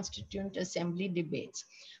the Constituent Assembly debates.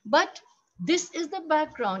 But this is the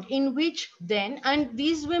background in which then, and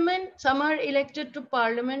these women, some are elected to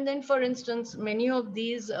parliament, then for instance, many of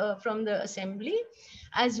these from the assembly,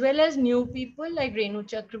 as well as new people like Renu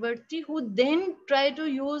Chakrabarti, who then try to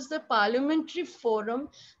use the parliamentary forum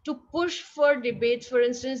to push for debates. For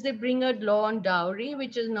instance, they bring a law on dowry,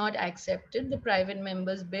 which is not accepted, the private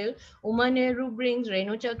members bill. Uma Nehru brings,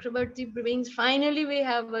 Renu Chakrabarti brings. Finally, we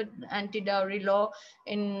have an anti-dowry law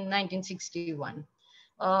in 1961.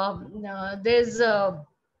 There's a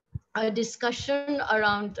discussion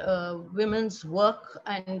around women's work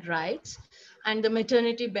and rights, and the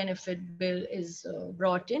maternity benefit bill is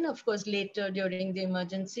brought in. Of course, later during the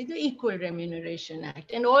emergency, the Equal Remuneration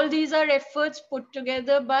Act. And all these are efforts put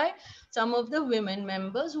together by some of the women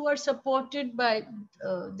members who are supported by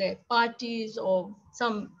their parties or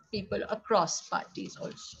some people across parties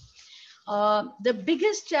also. The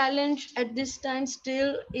biggest challenge at this time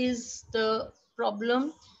still is the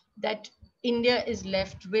problem that India is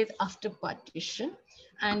left with after partition,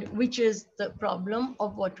 and which is the problem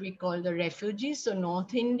of what we call the refugees. So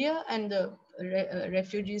North India and the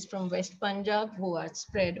refugees from West Punjab, who are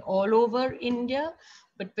spread all over India,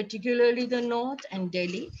 but particularly the North and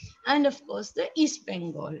Delhi, and of course the East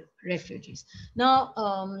Bengal refugees. Now,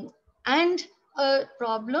 and a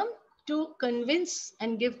problem to convince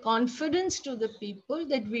and give confidence to the people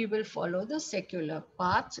that we will follow the secular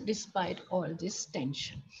path despite all this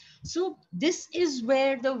tension. So this is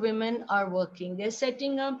where the women are working. They're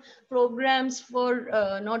setting up programs for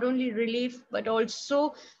not only relief, but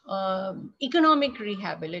also economic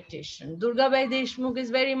rehabilitation. Durgabai Deshmukh is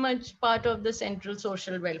very much part of the Central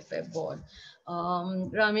Social Welfare Board.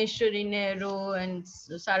 Rameshwari Nehru and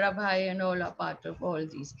Sarabhai and all are part of all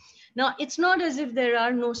these. Now, it's not as if there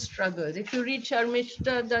are no struggles. If you read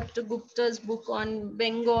Sharmishta Datta Gupta's book on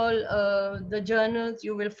Bengal, the journals,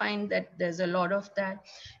 you will find that there's a lot of that.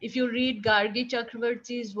 If you read Gargi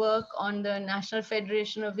Chakrabarti's work on the National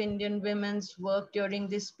Federation of Indian Women's work during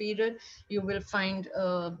this period, you will find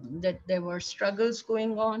that there were struggles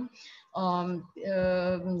going on.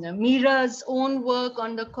 Mira's own work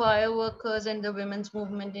on the choir workers and the women's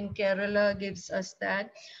movement in Kerala gives us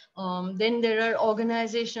that. Then there are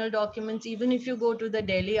organizational documents. Even if you go to the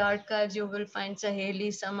Delhi archives, you will find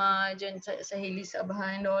Saheli Samaj and Saheli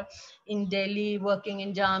Sabha and all in Delhi, working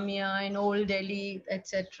in Jamia, in Old Delhi,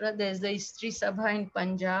 etc. There's the Istri Sabha in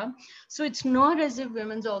Punjab. So it's not as if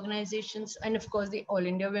women's organizations, and of course the All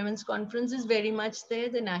India Women's Conference is very much there.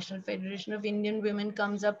 The National Federation of Indian Women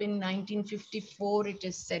comes up in 1954. It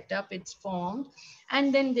is set up, it's formed,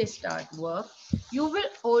 and then they start work. You will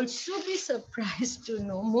also be surprised to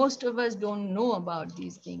know, most of us don't know about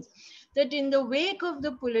these things, that in the wake of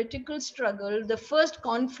the political struggle, the first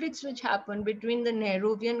conflicts which happened between the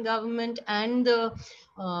Nehruvian government and the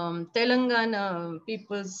Telangana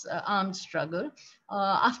people's armed struggle,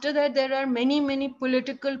 after that there are many, many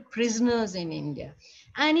political prisoners in India.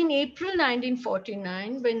 And in April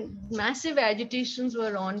 1949, when massive agitations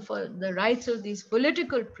were on for the rights of these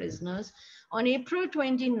political prisoners, on April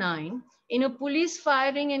 29, in a police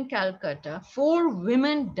firing in Calcutta, 4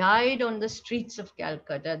 women died on the streets of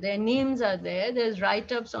Calcutta. Their names are there. There's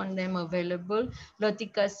write-ups on them available.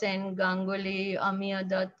 Latika Sen, Ganguly, Amiya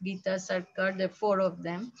Dutt, Geeta Sarkar, there are 4 of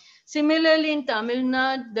them. Similarly, in Tamil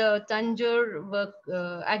Nadu, the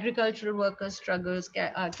Tanjore agricultural workers' struggles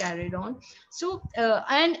are carried on. So,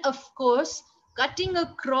 and of course, cutting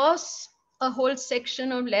across a whole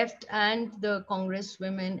section of left and the Congress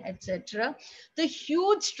women, etc., the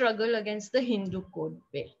huge struggle against the Hindu Code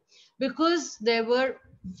Bill, because there were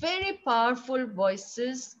very powerful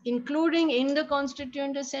voices, including in the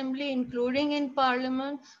Constituent Assembly, including in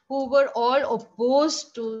Parliament, who were all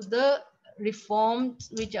opposed to the reforms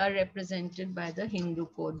which are represented by the Hindu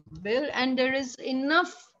Code Bill. And there is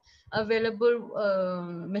enough available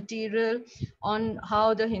material on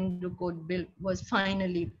how the Hindu Code Bill was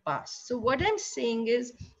finally passed. So what I'm saying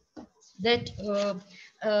is that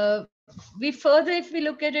if we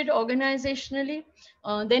look at it organizationally,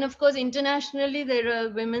 then of course internationally there are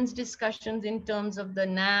women's discussions in terms of the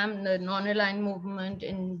NAM, the non-aligned movement,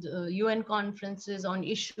 and UN conferences on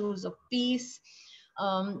issues of peace.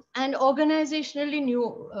 And organizationally,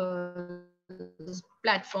 new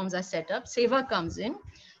platforms are set up. SEVA comes in.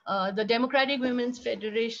 The Democratic Women's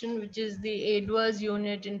Federation, which is the ADWA's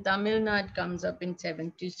unit in Tamil Nadu, comes up in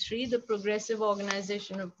 73. The Progressive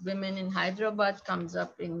Organization of Women in Hyderabad comes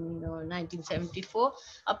up in 1974.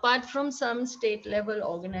 Apart from some state level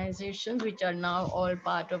organizations, which are now all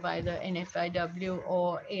part of either NFIW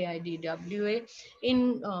or AIDWA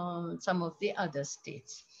in some of the other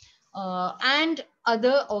states. And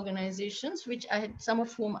other organizations, which some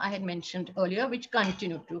of whom I had mentioned earlier, which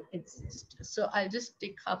continue to exist. So I'll just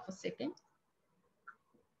take half a second.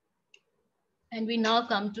 And we now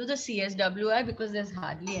come to the CSWI because there's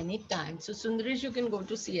hardly any time. So Sundaresh, you can go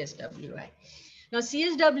to CSWI. Now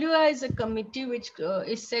CSWI is a committee which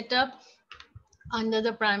is set up under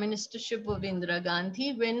the Prime Ministership of Indira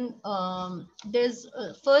Gandhi, when there's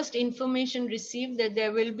first information received that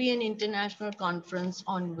there will be an international conference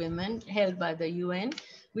on women held by the UN,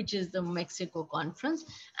 which is the Mexico conference,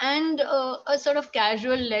 and a sort of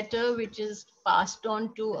casual letter which is passed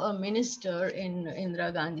on to a minister in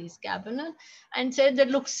Indira Gandhi's cabinet and said that,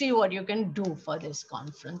 look, see what you can do for this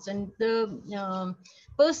conference. And the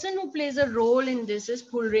person who plays a role in this is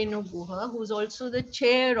Pulrenu Guha, who's also the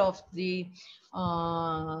chair of the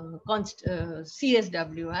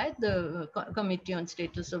CSWI, the Committee on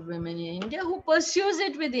Status of Women in India, who pursues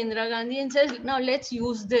it with Indira Gandhi and says, now let's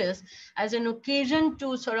use this as an occasion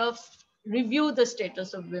to sort of review the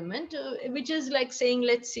status of women, which is like saying,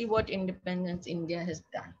 let's see what independence India has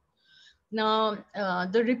done. Now,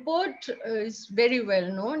 the report is very well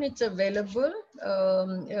known. It's available,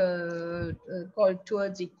 called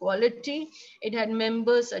Towards Equality. It had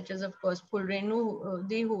members such as, of course, Pulrenu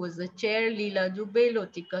Di, who was the chair, Leela Dubey,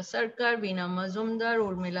 Lotika Sarkar, Veena Mazumdar,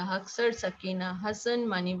 Urmila Haksar, Sakina Hassan,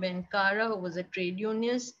 Maniben Kara, who was a trade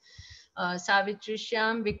unionist, Savitri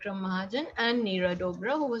Shyam, Vikram Mahajan, and Neera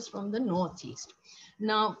Dogra, who was from the Northeast.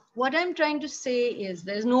 Now, what I'm trying to say is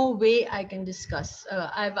there's no way I can discuss.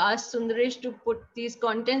 I've asked Sundaresh to put these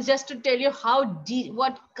contents just to tell you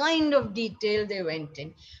what kind of detail they went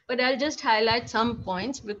in. But I'll just highlight some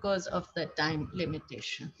points because of the time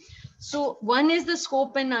limitation. So one is the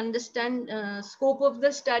scope and scope of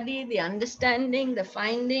the study, the understanding, the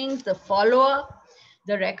findings, the follow-up,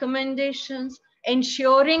 the recommendations,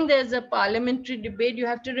 ensuring there's a parliamentary debate. You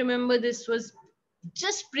have to remember this was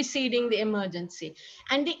just preceding the emergency.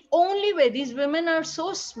 And the only way, these women are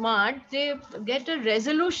so smart, they get a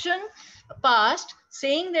resolution passed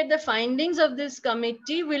saying that the findings of this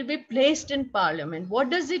committee will be placed in parliament. What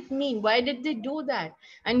does it mean? Why did they do that?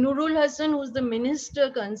 And Nurul Hassan, who's the minister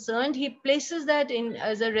concerned, he places that in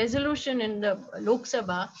as a resolution in the Lok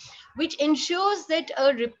Sabha, which ensures that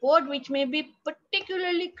a report which may be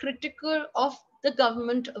particularly critical of the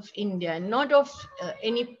government of India, not of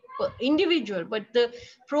any individual, but the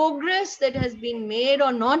progress that has been made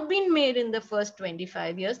or not been made in the first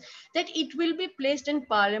 25 years, that it will be placed in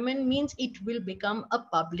parliament means it will become a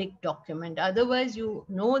public document. Otherwise, you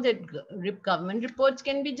know that government reports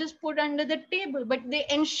can be just put under the table, but they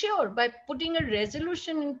ensure by putting a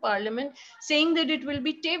resolution in parliament saying that it will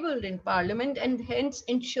be tabled in parliament and hence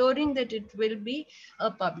ensuring that it will be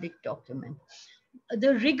a public document.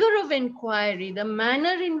 The rigor of inquiry, the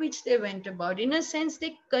manner in which they went about, in a sense,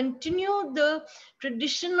 they continue the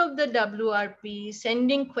tradition of the WRP,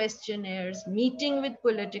 sending questionnaires, meeting with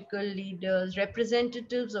political leaders,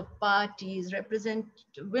 representatives of parties,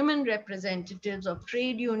 women representatives of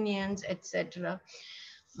trade unions, etc.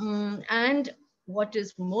 And what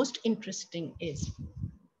is most interesting is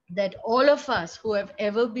that all of us who have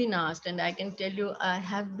ever been asked, and I can tell you, I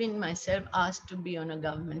have been myself asked to be on a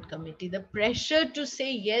government committee, the pressure to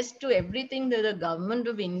say yes to everything that the government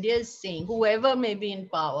of India is saying, whoever may be in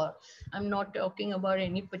power, I'm not talking about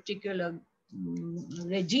any particular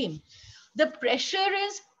regime. The pressure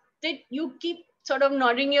is that you keep sort of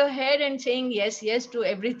nodding your head and saying yes, yes to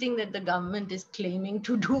everything that the government is claiming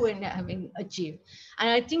to do and having achieved. And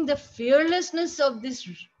I think the fearlessness of this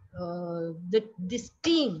this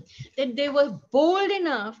team, that they were bold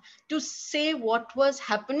enough to say what was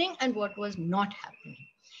happening and what was not happening.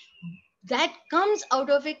 That comes out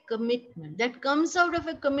of a commitment. That comes out of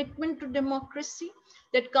a commitment to democracy.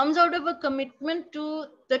 That comes out of a commitment to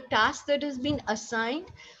the task that has been assigned,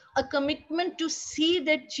 a commitment to see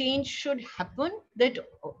that change should happen, that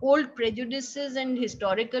old prejudices and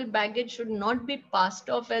historical baggage should not be passed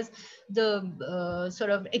off as the sort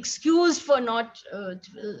of excuse for not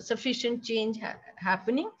sufficient change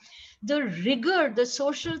happening. The rigor, the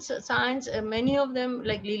social science, many of them,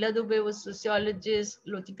 like Leela Dubey was sociologist,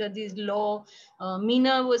 Lotika Di's law,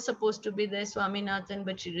 Meena was supposed to be there, Swaminathan,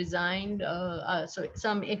 but she resigned, so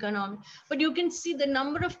some economic. But you can see the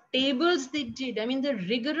number of tables they did. I mean, the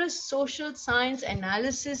rigorous social science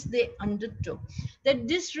analysis they undertook, that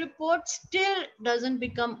this report still doesn't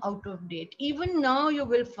become out of date. Even now you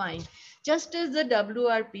will find, just as the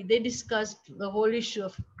WRP, they discussed the whole issue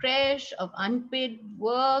of creche, of unpaid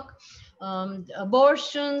work,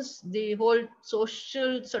 abortions, the whole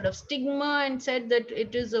social sort of stigma, and said that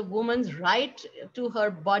it is a woman's right to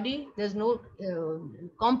her body. There's no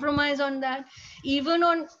compromise on that. Even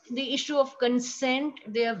on the issue of consent,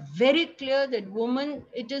 they are very clear that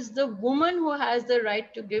it is the woman who has the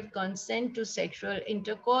right to give consent to sexual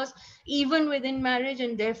intercourse, even within marriage,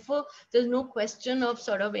 and therefore there's no question of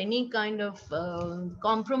sort of any kind of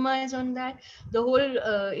compromise on that. The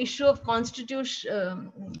whole issue of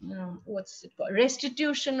constitution, what's it called,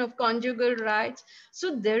 restitution of conjugal rights.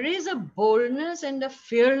 So there is a boldness and a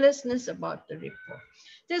fearlessness about the report.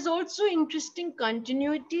 There's also interesting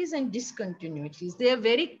continuities and discontinuities. They are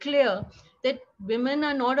very clear that women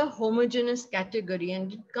are not a homogeneous category,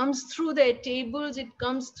 and it comes through their tables, it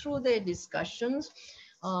comes through their discussions.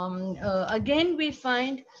 Again, we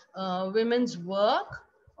find women's work,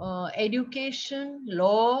 education,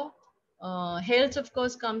 law, health, of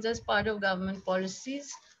course, comes as part of government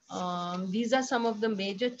policies. These are some of the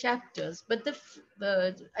major chapters, but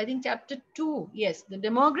I think chapter 2, yes, the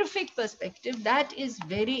demographic perspective, that is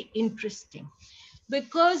very interesting.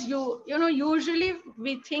 Because you know, usually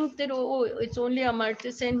we think that, oh, it's only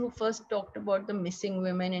Amartya Sen who first talked about the missing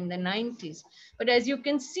women in the 90s. But as you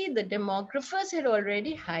can see, the demographers had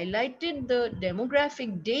already highlighted the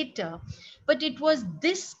demographic data, but it was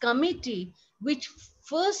this committee which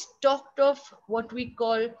first talked of what we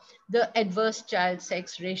call the adverse child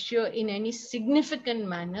sex ratio in any significant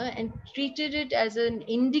manner and treated it as an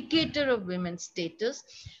indicator of women's status.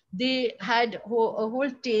 They had a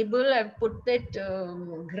whole table. I've put that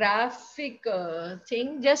graphic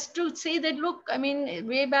thing just to say that, look, I mean,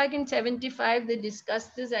 way back in 75, they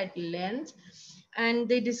discussed this at length, and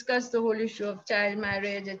they discussed the whole issue of child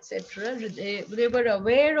marriage, etc. They were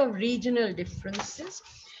aware of regional differences.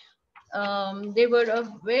 They were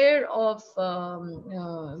aware of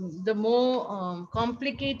the more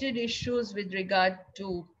complicated issues with regard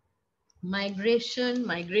to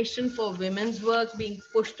migration for women's work being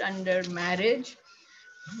pushed under marriage,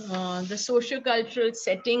 the socio-cultural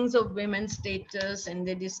settings of women's status, and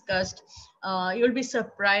they discussed, you'll be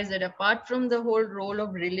surprised that apart from the whole role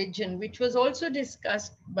of religion, which was also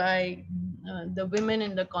discussed by the women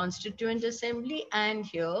in the Constituent Assembly and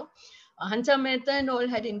here. Hansa Mehta and all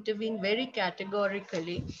had intervened very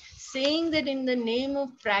categorically, saying that in the name of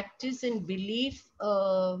practice and belief,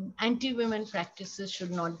 anti-women practices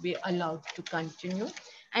should not be allowed to continue.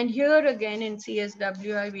 And here again in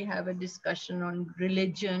CSWI, we have a discussion on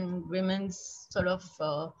religion, women's sort of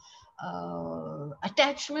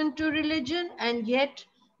attachment to religion, and yet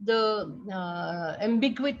the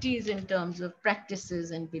ambiguities in terms of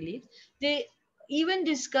practices and beliefs. They even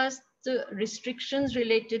discussed the restrictions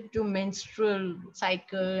related to menstrual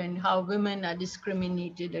cycle and how women are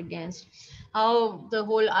discriminated against, how the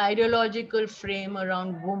whole ideological frame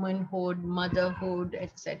around womanhood, motherhood,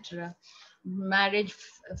 etc., marriage,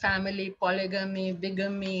 family, polygamy,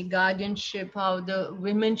 bigamy, guardianship, how the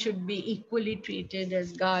women should be equally treated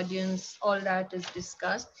as guardians, all that is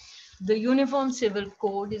discussed. The Uniform Civil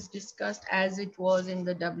Code is discussed as it was in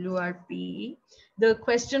the WRPE. The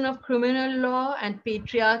question of criminal law and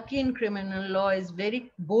patriarchy in criminal law is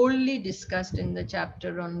very boldly discussed in the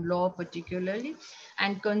chapter on law particularly.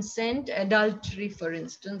 And consent, adultery, for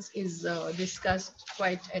instance, is discussed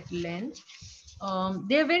quite at length.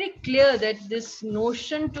 They're very clear that this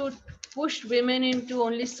notion to push women into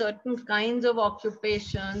only certain kinds of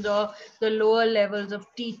occupations or the lower levels of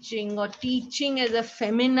teaching or teaching as a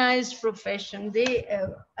feminized profession,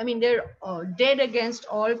 they're dead against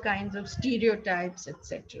all kinds of stereotypes,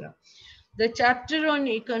 etc. The chapter on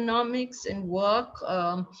economics and work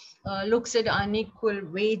looks at unequal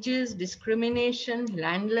wages, discrimination,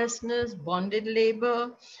 landlessness, bonded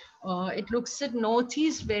labor. It looks at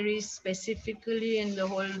Northeast very specifically in the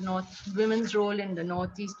whole women's role in the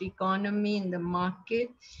Northeast economy, in the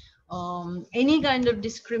market. Any kind of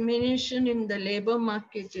discrimination in the labor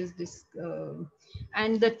market is this,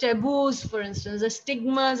 and the taboos, for instance, the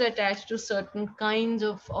stigmas attached to certain kinds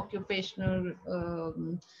of occupational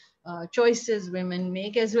choices women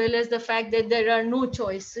make, as well as the fact that there are no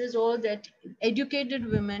choices or that educated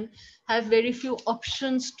women have very few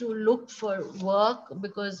options to look for work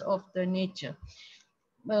because of the nature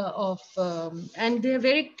and they're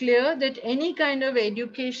very clear that any kind of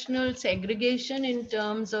educational segregation in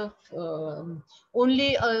terms of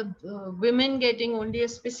only women getting only a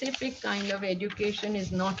specific kind of education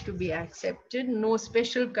is not to be accepted, no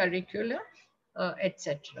special curricula,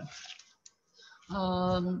 etc.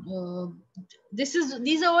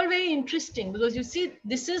 These are all very interesting because you see,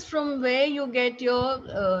 this is from where you get your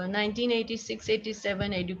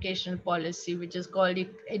 1986-87 educational policy, which is called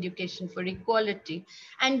Education for Equality.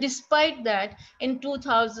 And despite that, in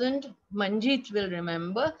 2000, Manjeet will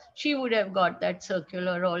remember, she would have got that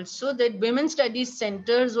circular also, that women studies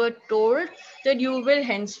centers were told that you will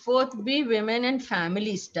henceforth be women and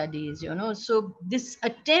family studies, you know. So this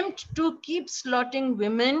attempt to keep slotting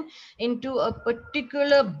women into a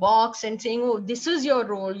particular box and saying, oh, this is your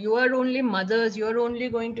role, you are only mothers, you are only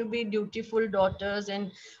going to be dutiful daughters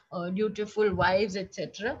and dutiful wives,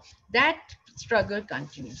 etc., that struggle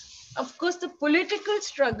continues. Of course, the political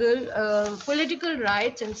struggle, political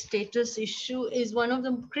rights and status issue is one of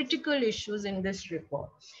the critical issues in this report.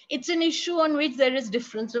 It's an issue on which there is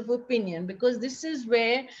difference of opinion, because this is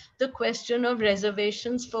where the question of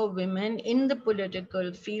reservations for women in the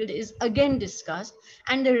political field is again discussed,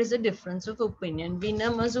 and there is a difference of opinion. Veena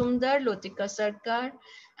Mazumdar, Lotika Sarkar,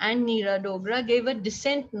 and Neera Dogra gave a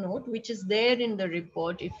dissent note, which is there in the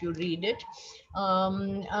report if you read it.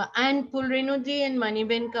 And Pulrenudi and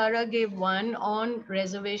Maniben Kara gave one on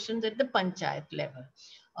reservations at the panchayat level.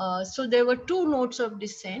 So there were two notes of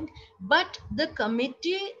dissent, but the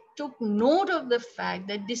committee took note of the fact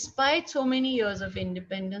that despite so many years of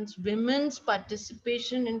independence, women's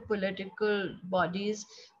participation in political bodies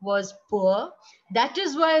was poor. That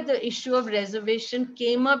is why the issue of reservation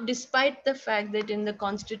came up, despite the fact that in the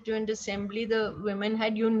Constituent Assembly, the women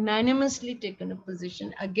had unanimously taken a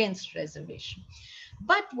position against reservation.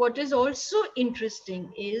 But what is also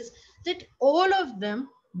interesting is that all of them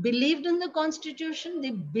believed in the Constitution,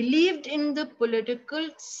 they believed in the political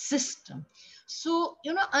system. So,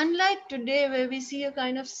 you know, unlike today where we see a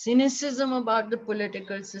kind of cynicism about the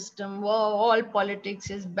political system, wow, all politics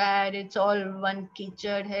is bad, it's all one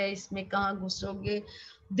kichad hai, isme kahan ghusoge.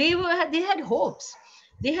 They had hopes.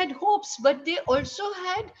 They had hopes, but they also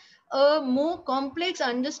had a more complex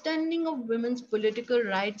understanding of women's political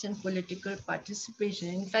rights and political participation.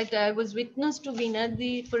 In fact, I was witness to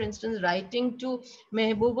Vinadi, for instance, writing to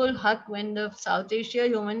Mehbubul Haq when the South Asia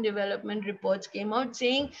Human Development reports came out,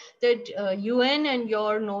 saying that UN and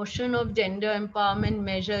your notion of gender empowerment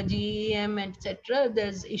measure, GEM, etc.,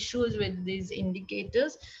 there's issues with these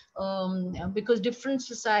indicators. because different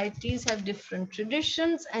societies have different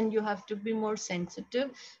traditions, and you have to be more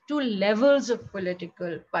sensitive to levels of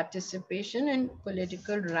political participation and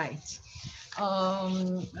political rights.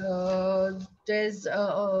 There's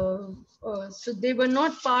So they were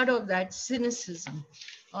not part of that cynicism,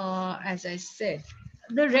 as I said.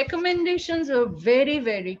 The recommendations are very,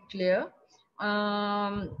 very clear.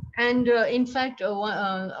 And in fact,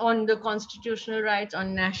 on the constitutional rights,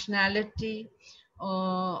 on nationality,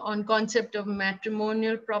 on concept of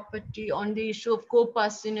matrimonial property, on the issue of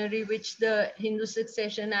co-parcenary, which the Hindu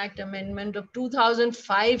Succession Act Amendment of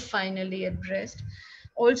 2005 finally addressed.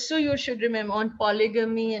 Also, you should remember on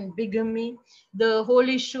polygamy and bigamy, the whole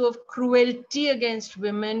issue of cruelty against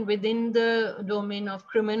women within the domain of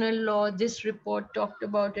criminal law. This report talked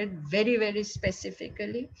about it very, very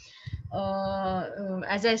specifically.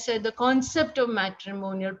 As I said, the concept of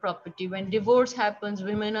matrimonial property, when divorce happens,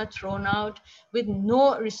 women are thrown out with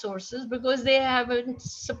no resources because they haven't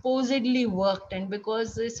supposedly worked, and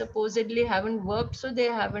because they supposedly haven't worked, so they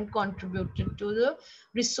haven't contributed to the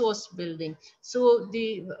resource building. So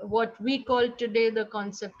what we call today the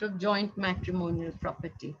concept of joint matrimonial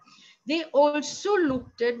property. They also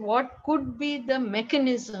looked at what could be the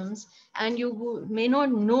mechanisms, and you may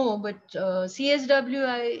not know, but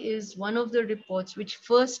CSWI is one of the reports which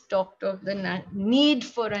first talked of the need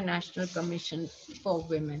for a national commission for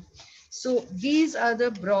women. So these are the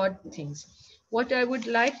broad things. What I would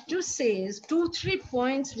like to say is 2-3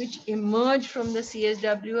 points which emerge from the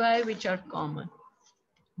CSWI which are common.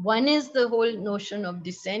 One is the whole notion of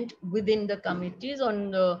dissent within the committees on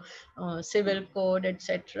the civil code,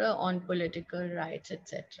 etc., on political rights,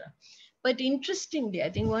 etc. But interestingly, I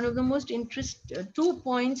think one of the most 2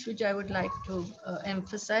 points which I would like to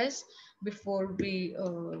emphasize before we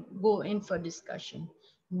go in for discussion.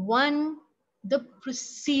 One, the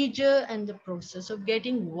procedure and the process of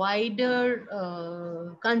getting wider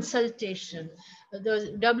consultation.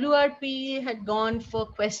 The WRP had gone for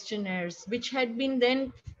questionnaires, which had been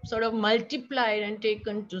then sort of multiplied and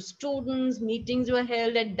taken to students. Meetings were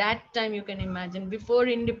held at that time, you can imagine, before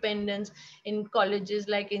independence, in colleges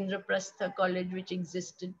like Indraprastha College, which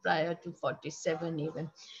existed prior to 47 even,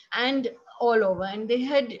 and all over. And they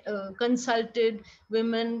had consulted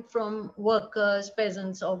women from workers,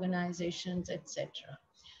 peasants, organizations, etc.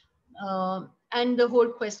 And the whole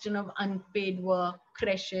question of unpaid work,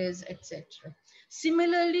 creches, etc.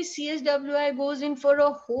 Similarly, CSWI goes in for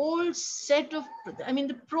a whole set of, I mean,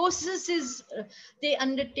 the process is, they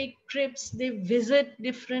undertake trips, they visit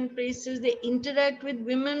different places, they interact with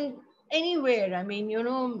women anywhere. I mean, you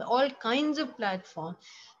know, all kinds of platforms.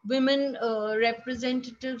 Women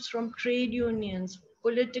representatives from trade unions,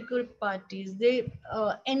 political parties, they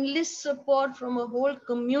enlist support from a whole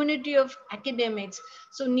community of academics.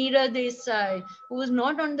 So Neera Desai, who was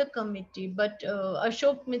not on the committee, but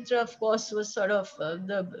Ashok Mitra, of course, was sort of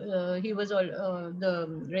he was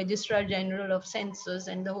the Registrar General of Census,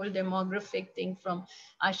 and the whole demographic thing from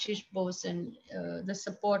Ashish Bose, and the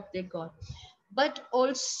support they got. But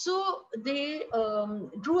also they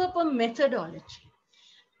drew up a methodology.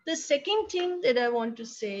 The second thing that I want to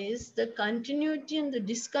say is the continuity and the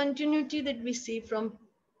discontinuity that we see from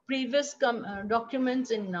previous documents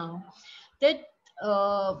and now, that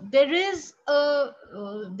there is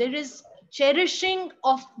cherishing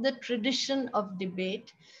of the tradition of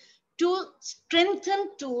debate to strengthen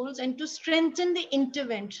tools and to strengthen the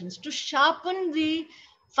interventions, to sharpen the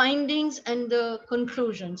findings and the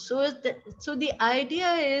conclusions. So the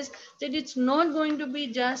idea is that it's not going to be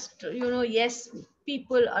just, you know, yes,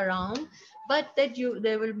 people around, but that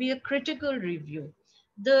there will be a critical review.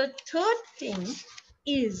 The third thing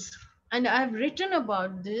is, and I've written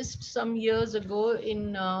about this some years ago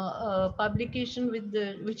in a publication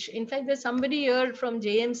which in fact there's somebody here from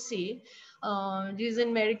JMC, he's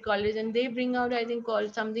in Merrick College, and they bring out, I think,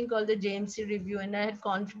 something called the JMC Review, and I had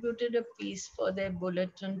contributed a piece for their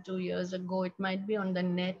bulletin 2 years ago. It might be on the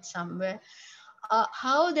net somewhere.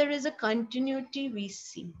 How there is a continuity we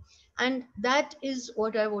see. And that is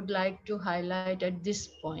what I would like to highlight at this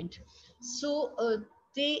point. So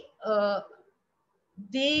they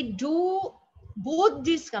do, both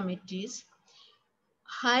these committees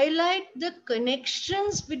highlight the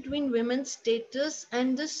connections between women's status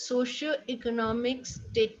and the socio-economic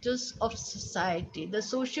status of society, the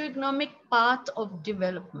socio-economic path of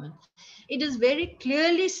development. It is very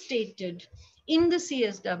clearly stated in the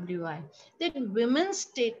CSWI, that women's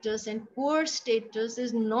status and poor status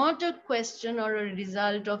is not a question or a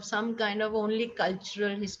result of some kind of only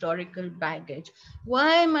cultural historical baggage.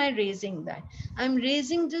 Why am I raising that? I'm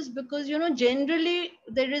raising this because, generally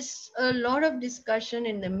there is a lot of discussion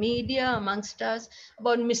in the media amongst us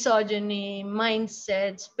about misogyny,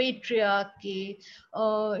 mindsets, patriarchy.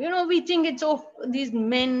 We think it's these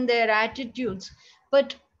men, their attitudes.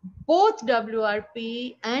 But both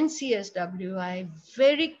WRP and CSWI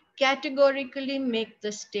very categorically make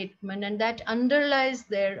the statement, and that underlies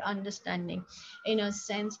their understanding in a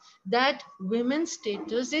sense that women's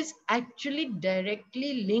status is actually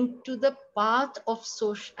directly linked to the path of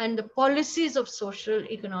social and the policies of social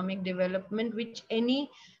economic development which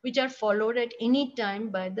are followed at any time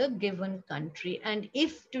by the given country. And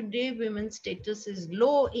if today women's status is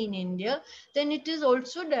low in India, then it is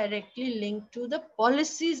also directly linked to the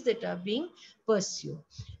policies that are being pursued.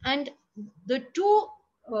 And the two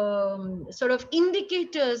sort of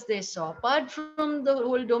indicators they saw, apart from the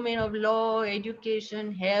whole domain of law,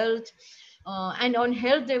 education, health, and on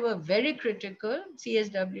health, they were very critical,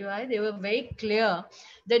 CSWI. They were very clear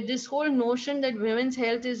that this whole notion that women's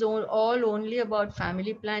health is all only about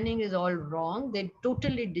family planning is all wrong. They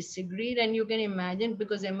totally disagreed. And you can imagine,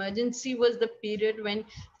 because emergency was the period when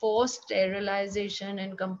forced sterilization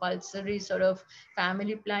and compulsory sort of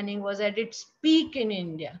family planning was at its peak in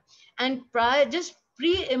India. And just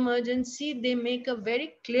pre-emergency, they make a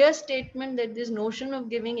very clear statement that this notion of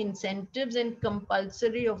giving incentives and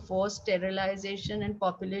compulsory or forced sterilization and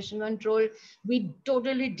population control, we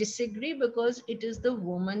totally disagree, because it is the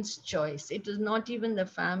woman's choice. It is not even the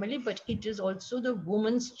family, but it is also the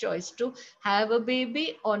woman's choice to have a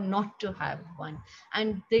baby or not to have one.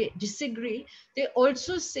 And they disagree. They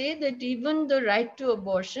also say that even the right to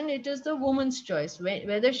abortion, it is the woman's choice,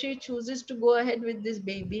 whether she chooses to go ahead with this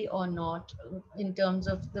baby or not. In terms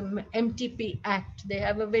of the MTP Act, they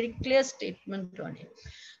have a very clear statement on it.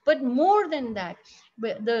 But more than that,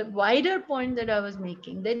 the wider point that I was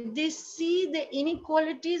making, that they see the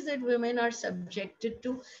inequalities that women are subjected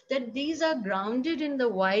to, that these are grounded in the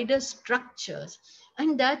wider structures.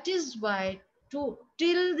 And that is why, till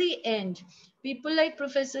the end, people like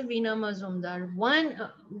Professor Veena Mazumdar,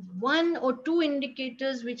 one or two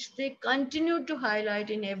indicators which they continue to highlight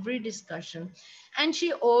in every discussion. And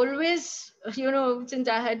she always, since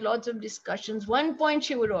I had lots of discussions, one point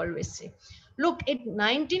she would always say, look, in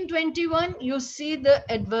 1921, you see the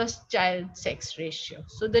adverse child sex ratio.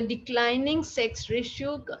 So the declining sex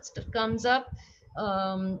ratio comes up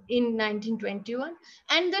in 1921,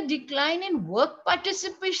 and the decline in work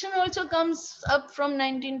participation also comes up from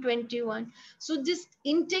 1921. So this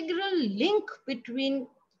integral link between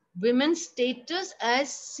women's status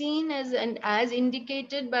as seen as and as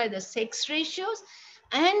indicated by the sex ratios,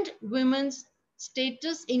 and women's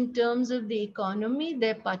status in terms of the economy,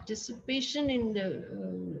 their participation in the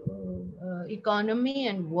economy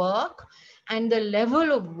and work, and the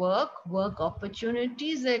level of work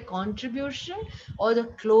opportunities, their contribution, or the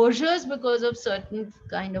closures because of certain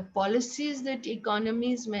kind of policies that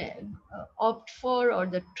economies may opt for, or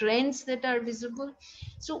the trends that are visible.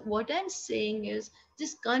 So what I'm saying is,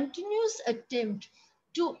 this continuous attempt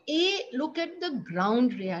to look at the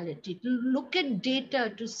ground reality, to look at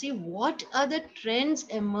data, to see what are the trends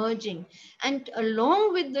emerging, and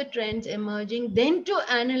along with the trends emerging, then to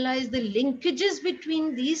analyze the linkages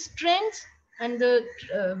between these trends and the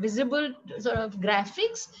visible sort of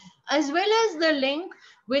graphics, as well as the link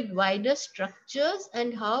with wider structures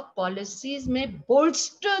and how policies may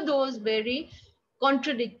bolster those very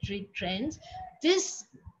contradictory trends. This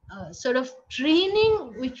sort of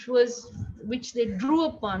training which they drew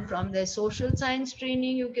upon from their social science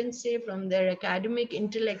training, you can say, from their academic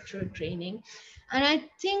intellectual training. And I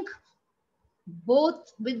think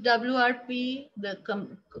both with WRP, the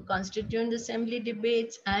Constituent Assembly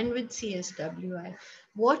debates, and with CSWI,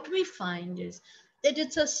 what we find is that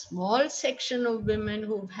it's a small section of women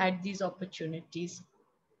who've had these opportunities,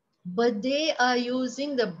 but they are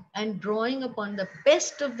using and drawing upon the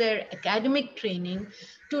best of their academic training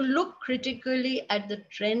to look critically at the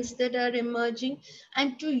trends that are emerging,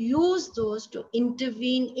 and to use those to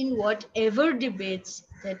intervene in whatever debates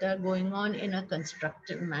that are going on in a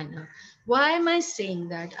constructive manner. Why am I saying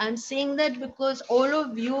that? I'm saying that because all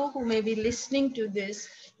of you who may be listening to this,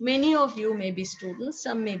 many of you may be students,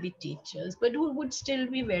 some may be teachers, but who would still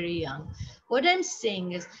be very young. What I'm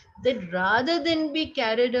saying is that rather than be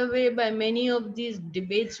carried away by many of these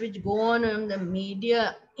debates which go on the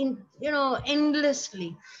media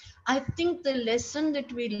endlessly, I think the lesson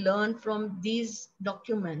that we learn from these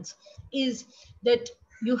documents is that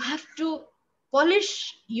you have to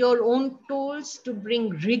polish your own tools to bring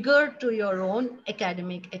rigor to your own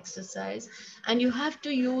academic exercise. And you have to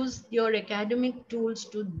use your academic tools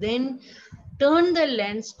to then turn the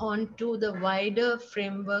lens onto the wider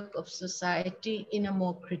framework of society in a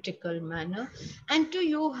more critical manner. And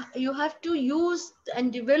you have to use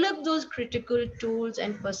and develop those critical tools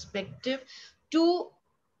and perspective to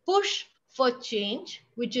push for change,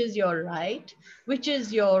 which is your right, which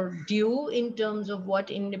is your due in terms of what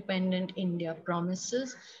independent India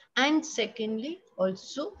promises. And secondly,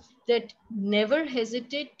 also, that never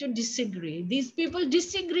hesitate to disagree. These people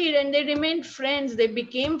disagreed and they remained friends. They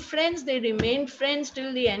became friends. They remained friends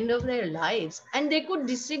till the end of their lives. And they could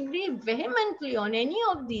disagree vehemently on any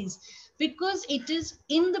of these, because it is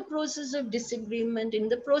in the process of disagreement, in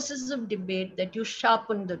the process of debate, that you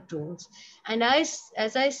sharpen the tools. And as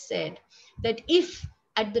I said, that if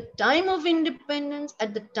at the time of independence,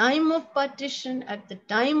 at the time of partition, at the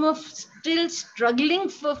time of still struggling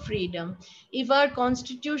for freedom, if our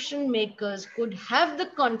constitution makers could have the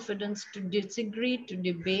confidence to disagree, to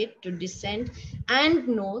debate, to dissent, and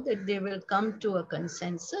know that they will come to a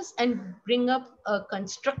consensus and bring up a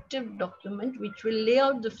constructive document which will lay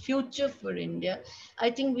out the future for India,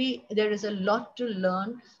 I think there is a lot to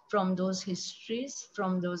learn from those histories,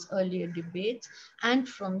 from those earlier debates, and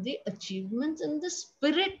from the achievements and the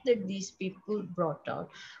spirit that these people brought out.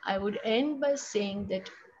 I would end by saying that,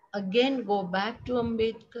 again, go back to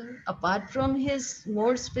Ambedkar, apart from his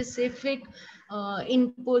more specific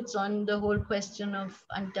inputs on the whole question of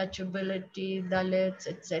untouchability, Dalits,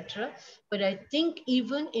 etc. But I think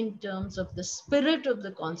even in terms of the spirit of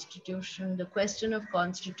the Constitution, the question of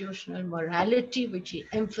constitutional morality, which he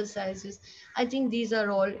emphasizes, I think these are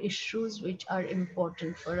all issues which are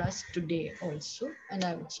important for us today also. And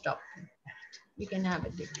I would stop with that. We can have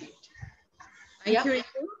a debate. Thank you,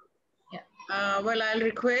 Ritu. Yeah. Well, I'll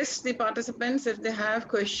request the participants, if they have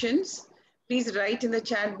questions, please write in the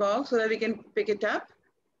chat box so that we can pick it up.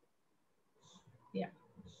 Yeah.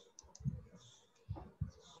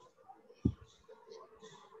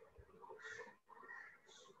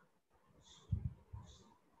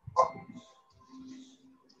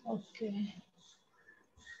 Okay.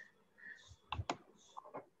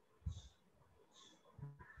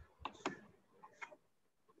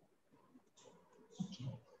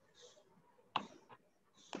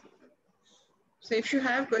 So if you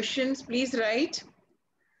have questions, please write.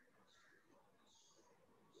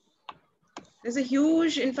 There's a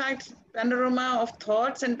huge, in fact, panorama of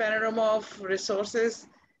thoughts and panorama of resources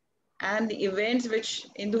and the events which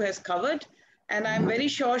Indu has covered. And I'm very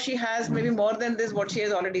sure she has maybe more than this, what she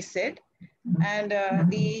has already said. And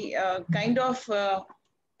the kind of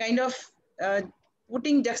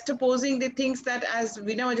putting, juxtaposing the things that, as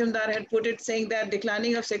Veena Majumdar had put it, saying that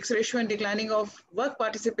declining of sex ratio and declining of work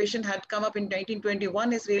participation had come up in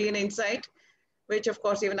 1921 is really an insight, which of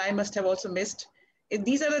course even I must have also missed.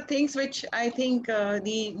 These are the things which I think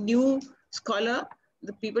the new scholar,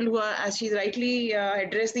 the people who are, as she rightly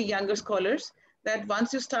addressed the younger scholars, that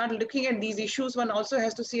once you start looking at these issues, one also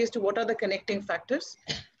has to see as to what are the connecting factors.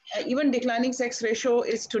 Even declining sex ratio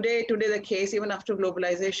is today the case, even after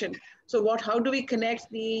globalization. So how do we connect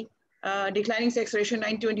the declining sex ratio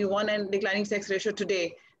 1921 and declining sex ratio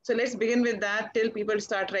today? So let's begin with that till people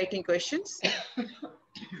start writing questions.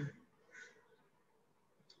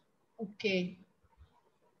 Okay.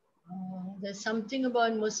 There's something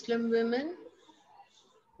about Muslim women.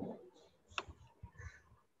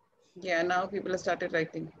 Yeah, now people have started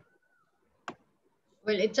writing.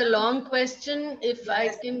 Well, it's a long question. If I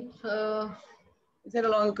can... Is that a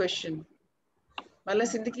long question? Mala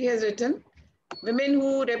Siddiqui has written, women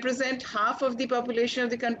who represent half of the population of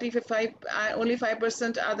the country, only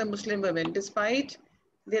 5% are the Muslim women. Despite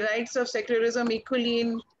the rights of secularism, equally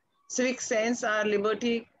in civic sense, are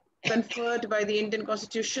liberty conferred by the Indian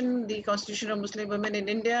Constitution, the Constitution of Muslim women in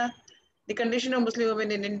India, the condition of Muslim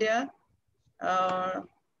women in India.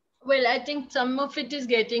 Well, I think some of it is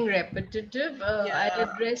getting repetitive.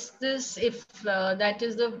 I'll address this if that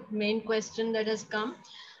is the main question that has come.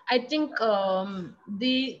 I think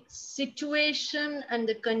the situation and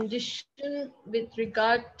the condition with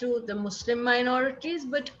regard to the Muslim minorities,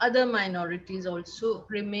 but other minorities also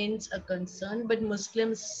remains a concern, but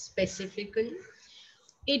Muslims specifically.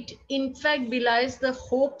 It in fact belies the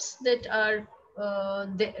hopes that are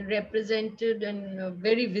represented and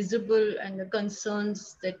very visible, and the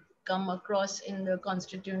concerns that come across in the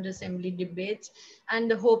Constituent Assembly debates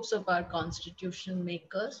and the hopes of our constitution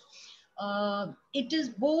makers. It is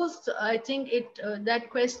both, I think that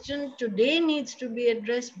question today needs to be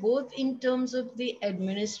addressed both in terms of the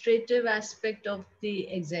administrative aspect of the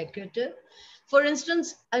executive. For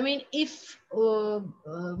instance, I mean, if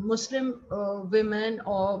Muslim women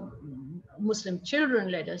or Muslim children,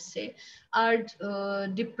 let us say, are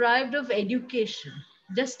deprived of education,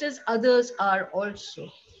 just as others are also,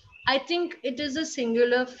 I think it is a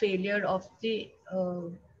singular failure of the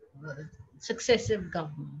successive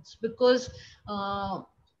governments, because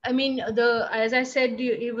I mean, as I said,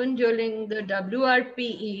 even during the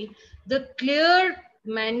WRPE, the clear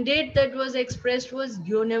mandate that was expressed was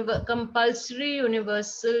compulsory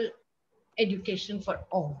universal education for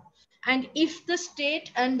all. And if the state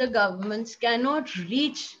and the governments cannot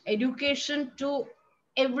reach education to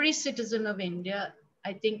every citizen of India,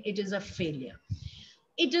 I think it is a failure.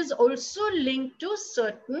 It is also linked to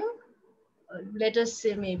certain, let us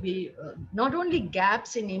say, maybe not only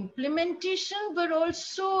gaps in implementation, but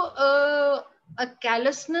also a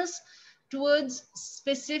callousness towards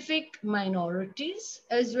specific minorities,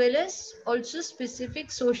 as well as also specific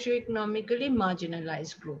socioeconomically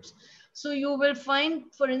marginalized groups. So you will find,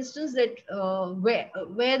 for instance, that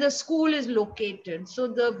where the school is located, so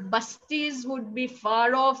the bastis would be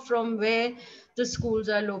far off from where the schools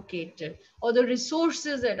are located, or the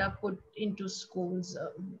resources that are put into schools.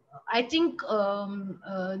 I think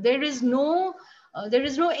there is no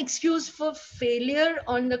excuse for failure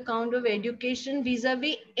on the count of education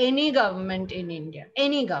vis-a-vis any government in India,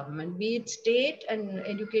 any government, be it state, and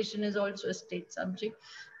education is also a state subject.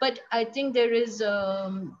 But I think there is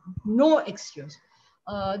no excuse.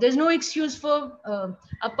 There's no excuse for,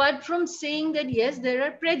 apart from saying that, yes, there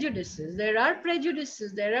are prejudices, there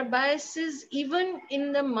are biases, even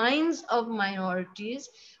in the minds of minorities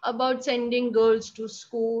about sending girls to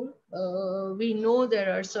school. We know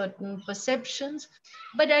there are certain perceptions,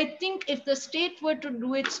 but I think if the state were to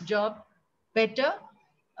do its job better,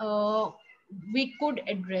 uh, we could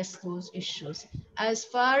address those issues. As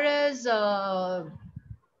far as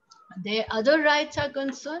their other rights are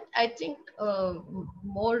concerned, I think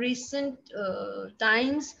more recent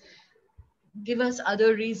times give us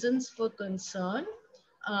other reasons for concern.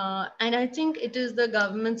 And I think it is the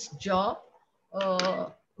government's job,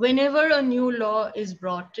 whenever a new law is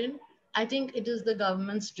brought in, I think it is the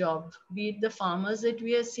government's job, be it the farmers that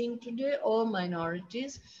we are seeing today or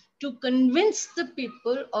minorities, to convince the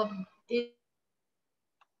people of its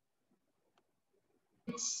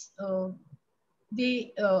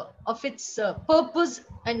of its purpose.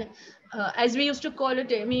 And as we used to call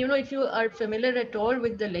it, I mean, you know, if you are familiar at all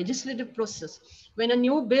with the legislative process, when a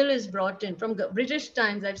new bill is brought in from the British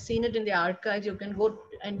times, I've seen it in the archives, you can go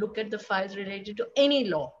and look at the files related to any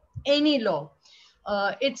law, any law.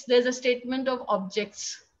 There's a statement of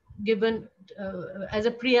objects given as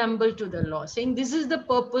a preamble to the law, saying this is the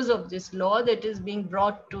purpose of this law that is being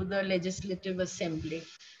brought to the legislative assembly.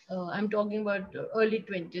 I'm talking about early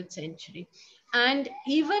 20th century. And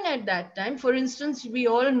even at that time, for instance, we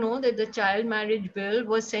all know that the child marriage bill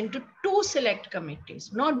was sent to 2 select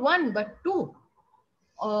committees, not 1, but 2.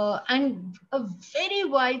 And a very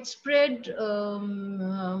widespread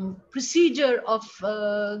procedure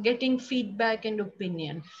of getting feedback and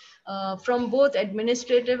opinion from both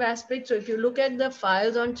administrative aspects. So if you look at the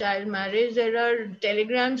files on child marriage, there are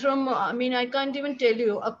telegrams from, I mean, I can't even tell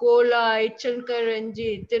you, Akola,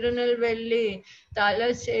 Ichankaranji, Tirunelveli,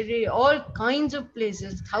 Talaseri, all kinds of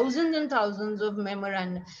places, thousands and thousands of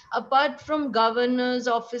memoranda, apart from governors'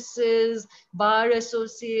 offices, bar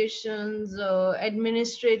associations,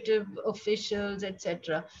 administrative officials,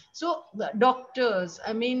 etc. So doctors,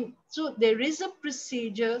 I mean, so there is a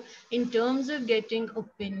procedure in terms of getting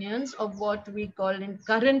opinions of what we call, in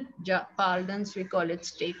current parlance, we call it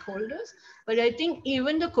stakeholders. But I think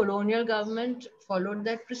even the colonial government followed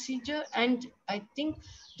that procedure. And I think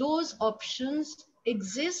those options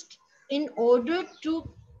exist in order to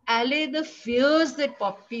allay the fears that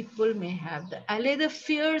people may have, allay the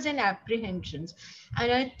fears and apprehensions.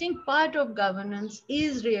 And I think part of governance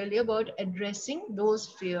is really about addressing those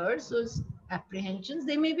fears, those apprehensions.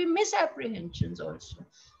 They may be misapprehensions also,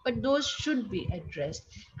 but those should be addressed.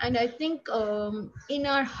 And I think in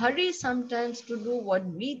our hurry sometimes to do what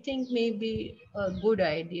we think may be a good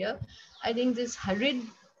idea, I think this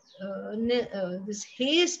this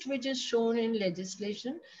haste which is shown in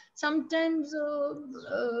legislation, sometimes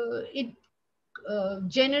it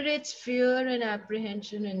generates fear and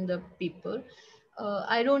apprehension in the people.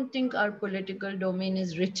 I don't think our political domain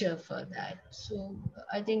is richer for that. So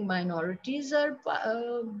I think minorities are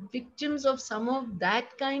victims of some of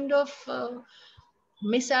that kind of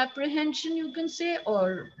misapprehension, you can say,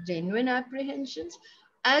 or genuine apprehensions.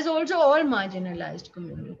 as also all marginalized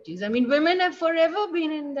communities. I mean, women have forever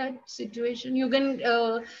been in that situation. You can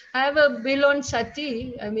have a bill on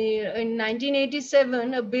sati. I mean, in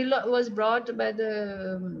 1987, a bill was brought by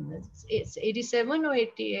the it's 87 or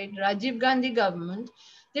 88 Rajiv Gandhi government.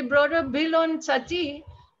 They brought a bill on sati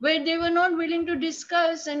where they were not willing to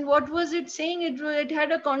discuss. And what was it saying? It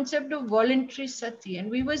had a concept of voluntary sati, and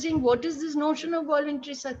we were saying, what is this notion of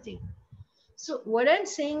voluntary sati? So what I'm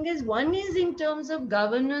saying is, one is in terms of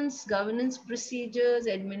governance procedures,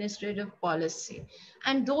 administrative policy,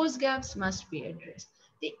 and those gaps must be addressed.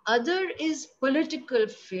 The other is political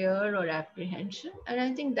fear or apprehension, and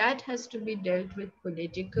I think that has to be dealt with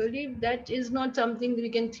politically. That is not something we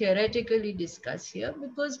can theoretically discuss here,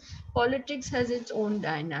 because politics has its own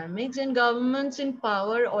dynamics, and governments in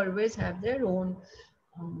power always have their own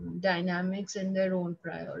dynamics and their own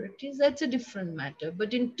priorities. That's a different matter.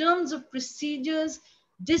 But in terms of procedures,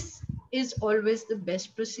 this is always the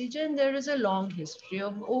best procedure, and there is a long history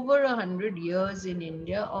of over 100 years in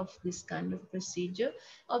India of this kind of procedure,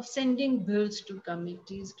 of sending bills to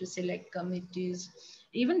committees, to select committees.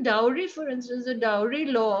 Even dowry, for instance, the dowry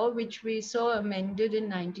law, which we saw amended in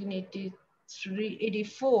 1983,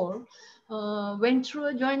 84, went through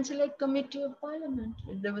a joint select committee of parliament.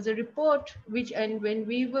 There was a report which, and when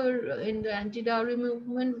we were in the anti-dowry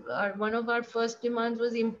movement, one of our first demands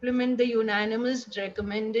was implement the unanimous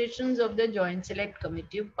recommendations of the joint select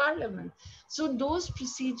committee of parliament. So those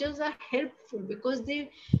procedures are helpful because they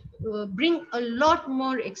bring a lot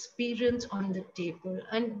more experience on the table,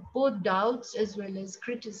 and both doubts as well as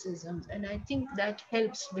criticisms. And I think that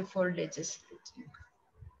helps before legislating.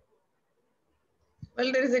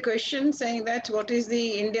 Well, there is a question saying that what is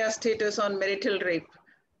the India status on marital rape?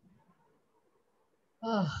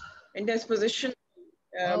 India's position,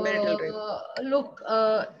 marital rape. Look,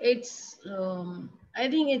 it's, I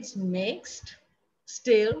think it's mixed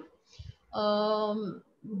still.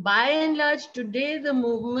 By and large, today the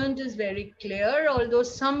movement is very clear, although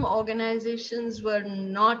some organizations were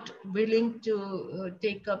not willing to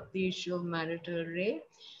take up the issue of marital rape.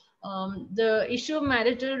 The issue of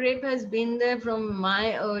marital rape has been there from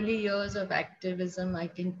my early years of activism, I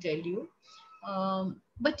can tell you.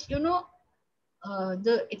 But you know,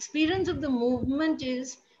 the experience of the movement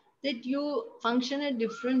is that you function at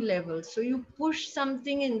different levels. So you push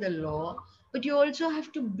something in the law, but you also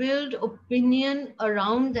have to build opinion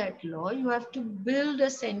around that law. You have to build a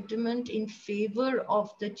sentiment in favor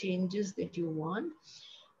of the changes that you want.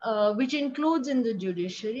 Which includes in the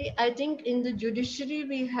judiciary. I think in the judiciary,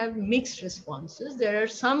 we have mixed responses. There are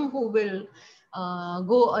some who will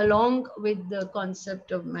go along with the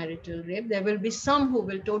concept of marital rape. There will be some who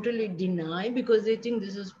will totally deny because they think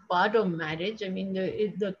this is part of marriage. I mean,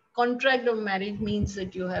 the contract of marriage means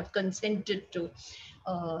that you have consented to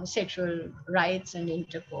sexual rights and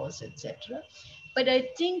intercourse, etc. But I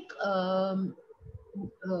think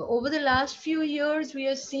over the last few years, we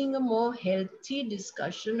are seeing a more healthy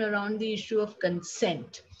discussion around the issue of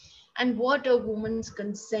consent and what a woman's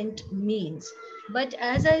consent means. But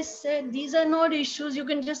as I said, these are not issues you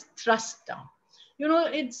can just thrust down. You know,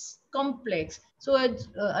 it's complex. So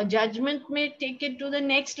a judgment may take it to the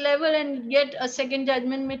next level, and yet a second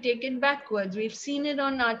judgment may take it backwards. We've seen it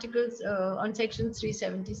on articles, on section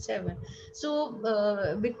 377.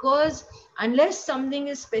 So because unless something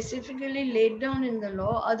is specifically laid down in the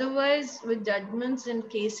law, otherwise with judgments and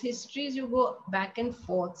case histories, you go back and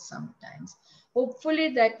forth sometimes. Hopefully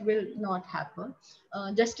that will not happen.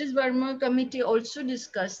 Justice Verma committee also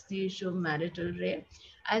discussed the issue of marital rape.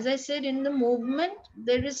 As I said, in the movement,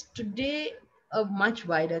 there is today a much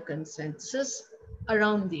wider consensus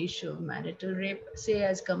around the issue of marital rape, say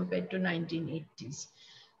as compared to 1980s.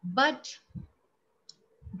 But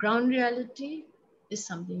ground reality is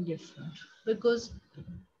something different, because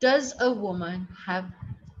does a woman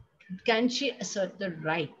can she assert the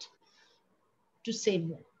right to say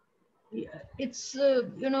no? It's,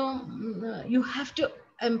 you have to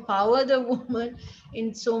empower the woman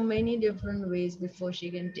in so many different ways before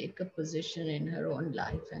she can take a position in her own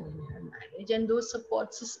life and in her marriage. And those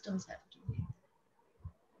support systems have to be.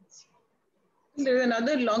 There's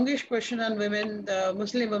another longish question on women, the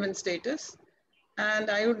Muslim women status.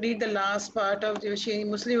 And I would read the last part of the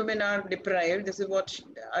Muslim women are deprived. This is what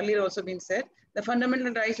earlier also been said. The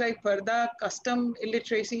fundamental rights like parda, custom,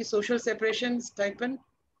 illiteracy, social separation, stipend,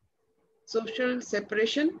 social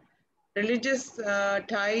separation, religious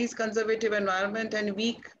ties, conservative environment, and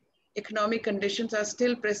weak economic conditions are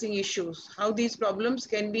still pressing issues. How these problems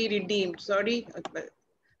can be redeemed. Sorry,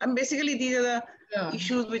 basically these are the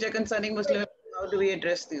issues which are concerning Muslims. How do we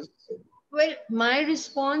address these? Well, my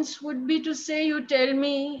response would be to say, you tell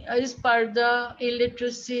me, is parda,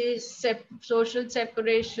 illiteracy, social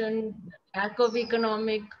separation, lack of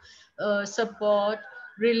economic support,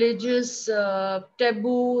 religious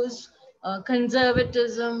taboos,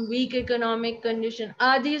 conservatism, weak economic condition,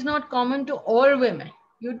 are these not common to all women?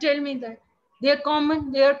 You tell me that. They are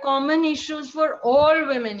common. They are common issues for all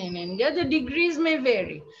women in India. The degrees may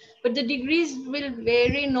vary, but the degrees will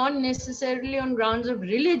vary not necessarily on grounds of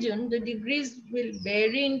religion. The degrees will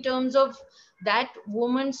vary in terms of that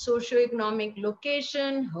woman's socioeconomic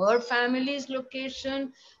location, her family's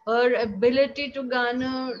location, her ability to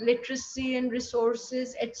garner literacy and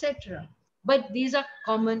resources, etc. But these are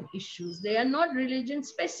common issues. They are not religion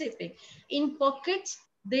specific. In pockets,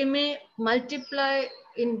 they may multiply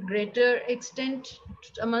in greater extent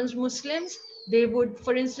amongst Muslims. They would,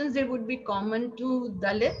 for instance, they would be common to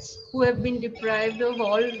Dalits who have been deprived of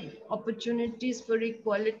all opportunities for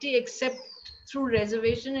equality except through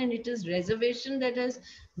reservation, and it is reservation that has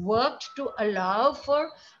worked to allow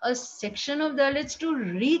for a section of Dalits to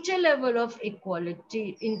reach a level of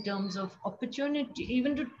equality in terms of opportunity,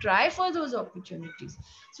 even to try for those opportunities.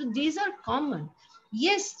 So these are common.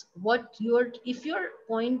 Yes, what you're, if you're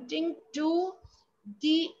pointing to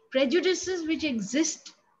the prejudices which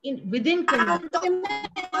exist in within communities,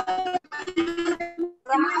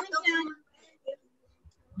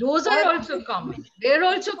 those are also common. They're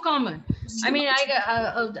also common. I mean,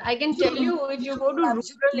 I can tell you, if you go to rural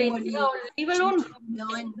India or leave alone,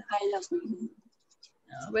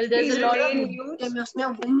 well, there's Please a lot of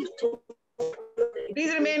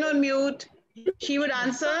Please remain on mute. She would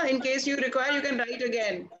answer. In case you require, you can write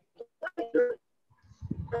again.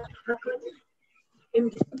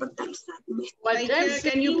 Can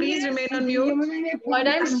you please remain on mute? What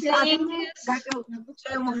I'm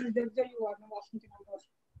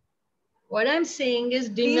saying is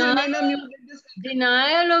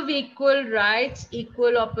denial of equal rights,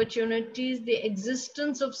 equal opportunities, the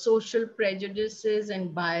existence of social prejudices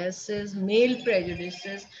and biases, male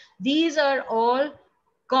prejudices. These are all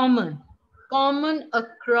common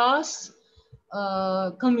across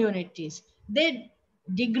communities. Their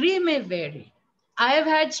degree may vary. I have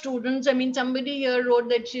had students, I mean, somebody here wrote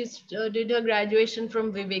that she did her graduation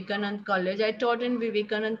from Vivekanand College. I taught in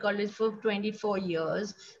Vivekanand College for 24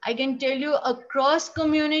 years. I can tell you across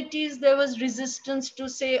communities, there was resistance to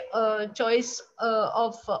say choice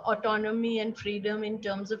of autonomy and freedom in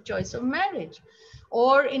terms of choice of marriage,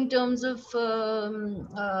 or in terms of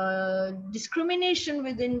discrimination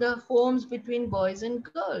within the homes between boys and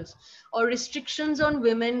girls, or restrictions on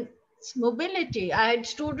women's mobility. I had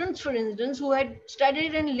students, for instance, who had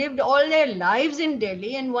studied and lived all their lives in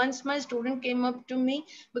Delhi. And once my student came up to me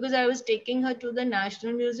because I was taking her to the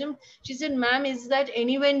National Museum, she said, "Ma'am, is that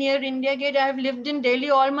anywhere near India Gate? I have lived in Delhi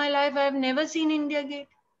all my life. I have never seen India Gate."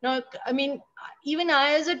 Now, I mean, even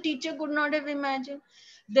I as a teacher could not have imagined.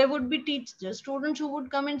 There would be teachers, students who would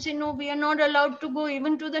come and say, "No, we are not allowed to go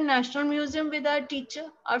even to the National Museum with our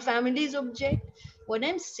teacher. Our families object." What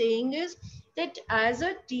I'm saying is that as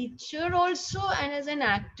a teacher also, and as an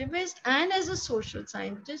activist, and as a social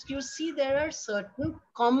scientist, you see there are certain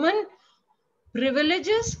common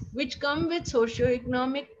privileges which come with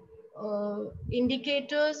socioeconomic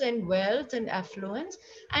indicators and wealth and affluence,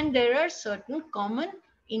 and there are certain common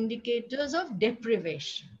indicators of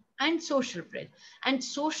deprivation and social prejudice. And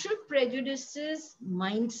social prejudices,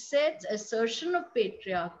 mindsets, assertion of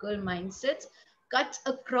patriarchal mindsets cuts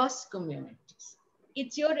across communities.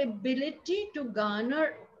 It's your ability to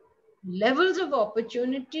garner levels of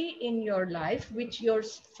opportunity in your life, which your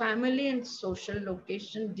family and social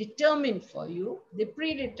location determine for you, they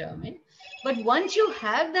predetermine. But once you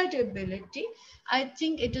have that ability, I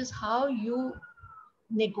think it is how you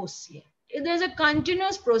negotiate. There's a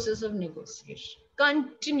continuous process of negotiation,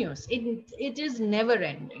 continuous. It is never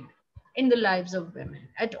ending in the lives of women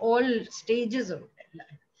at all stages of their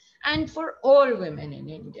life. And for all women in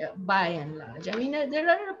India, by and large. I mean, there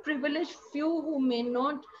are a privileged few who may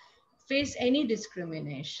not face any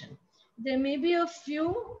discrimination. There may be a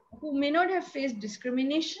few who may not have faced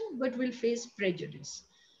discrimination, but will face prejudice.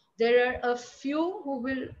 There are a few who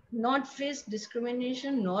will not face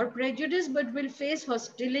discrimination nor prejudice, but will face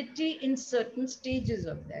hostility in certain stages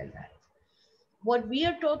of their life. What we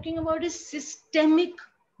are talking about is systemic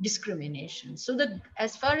discrimination. So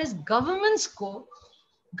as far as governments go,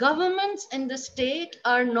 governments and the state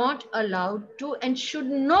are not allowed to and should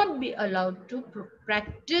not be allowed to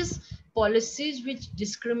practice policies which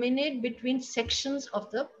discriminate between sections of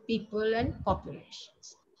the people and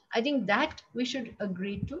populations. I think that we should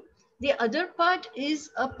agree to. The other part is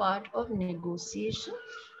a part of negotiation.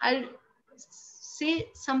 I'll say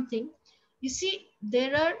something. You see,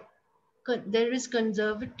 there is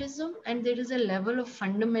conservatism and there is a level of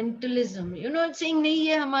fundamentalism. You know, saying nahi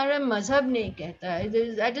ye hamara mazhab nahi kehta hai.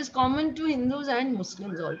 That is common to Hindus and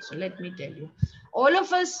Muslims also, let me tell you. All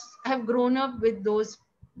of us have grown up with those,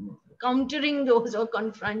 countering those or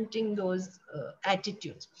confronting those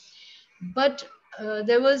attitudes. But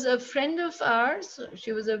there was a friend of ours,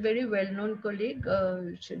 she was a very well-known colleague,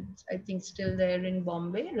 she's, I think, still there in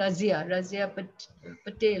Bombay, Razia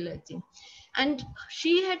Patel, I think. And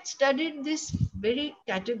she had studied this very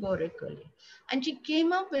categorically. And she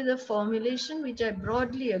came up with a formulation which I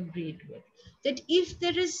broadly agreed with. That if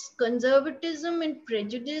there is conservatism and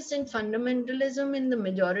prejudice and fundamentalism in the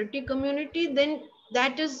majority community, then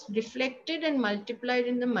that is reflected and multiplied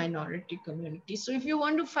in the minority community. So if you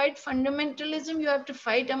want to fight fundamentalism, you have to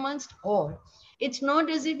fight amongst all. It's not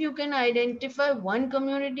as if you can identify one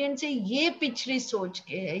community and say, ye pichli soch ke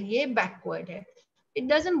hai, ye backward hai. It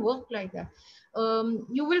doesn't work like that.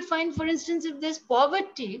 You will find, for instance, if there's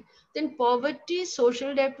poverty, then poverty,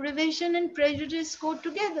 social deprivation, and prejudice go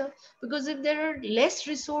together. Because if there are less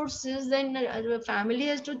resources, then a family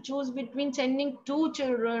has to choose between sending 2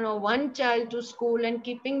 children or 1 child to school and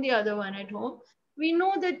keeping the other one at home. We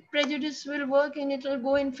know that prejudice will work and it will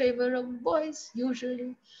go in favor of boys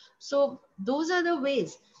usually. So those are the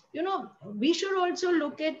ways. You know, we should also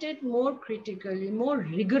look at it more critically, more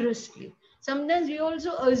rigorously. Sometimes we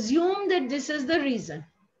also assume that this is the reason.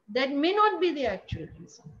 That may not be the actual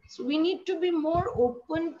reason. So we need to be more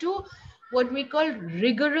open to what we call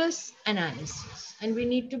rigorous analysis, and we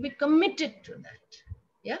need to be committed to that.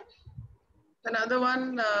 Yeah. Another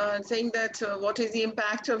one saying that what is the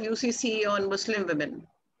impact of UCC on Muslim women?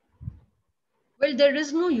 Well, there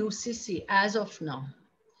is no UCC as of now.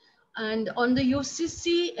 And on the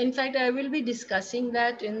UCC, in fact, I will be discussing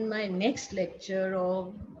that in my next lecture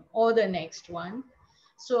or the next one.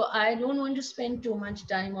 So I don't want to spend too much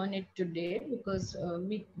time on it today because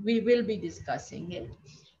we will be discussing it.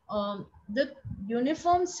 The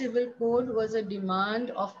Uniform Civil Code was a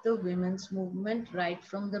demand of the women's movement right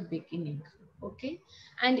from the beginning. Okay,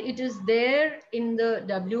 and it is there in the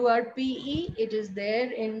WRPE, it is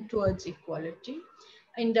there in Towards Equality.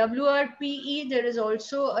 In WRPE, there is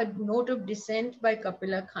also a note of dissent by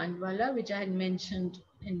Kapila Khandwala, which I had mentioned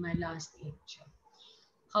in my last lecture.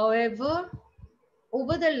 However,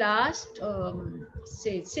 over the last,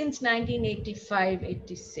 say, since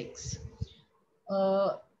 1985-86,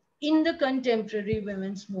 in the contemporary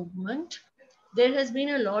women's movement, there has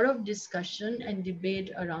been a lot of discussion and debate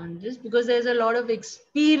around this because there's a lot of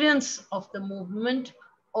experience of the movement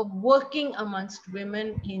of working amongst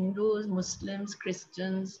women, Hindus, Muslims,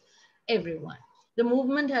 Christians, everyone. The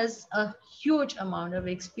movement has a huge amount of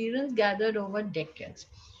experience gathered over decades.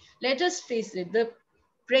 Let us face it, the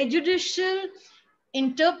prejudicial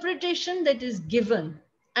interpretation that is given,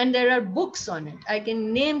 and there are books on it, I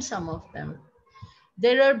can name some of them.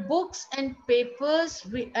 There are books and papers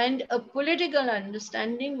and a political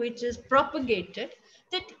understanding which is propagated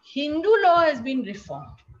that Hindu law has been reformed.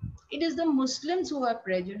 It is the Muslims who are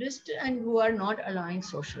prejudiced and who are not allowing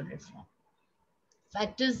social reform.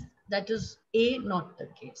 Fact is, that is not the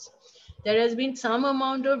case. There has been some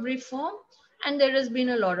amount of reform and there has been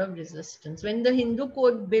a lot of resistance. When the Hindu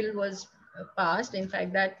Code Bill was passed, in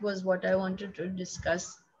fact, that was what I wanted to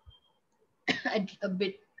discuss at a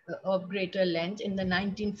bit of greater length in the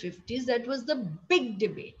 1950s. That was the big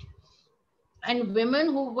debate. And women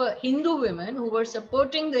who were Hindu women who were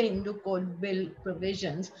supporting the Hindu Code Bill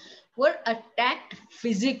provisions were attacked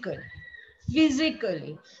physically.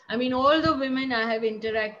 I mean, all the women I have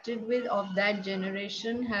interacted with of that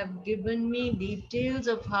generation have given me details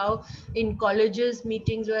of how in colleges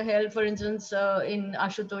meetings were held, for instance, in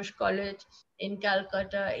Ashutosh College, in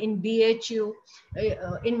Calcutta, in BHU.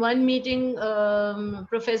 In one meeting,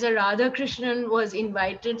 Professor Radhakrishnan was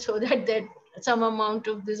invited so that some amount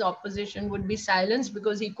of this opposition would be silenced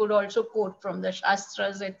because he could also quote from the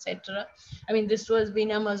Shastras, etc. I mean, this was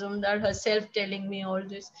Veena Mazumdar herself telling me all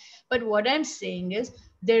this. But what I'm saying is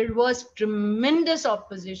there was tremendous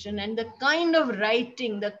opposition, and the kind of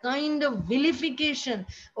writing, the kind of vilification,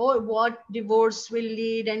 or what divorce will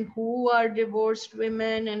lead and who are divorced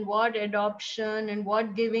women and what adoption and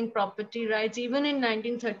what giving property rights. Even in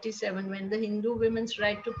 1937, when the Hindu Women's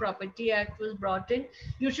Right to Property Act was brought in,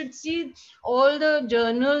 you should see all the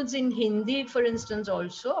journals in Hindi, for instance,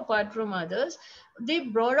 also, apart from others, they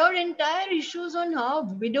brought out entire issues on how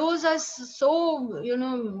widows are so,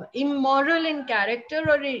 immoral in character,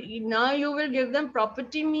 or now you will give them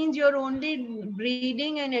property means you're only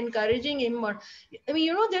breeding and encouraging immoral. I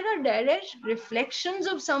mean, there are direct reflections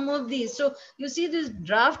of some of these. So you see this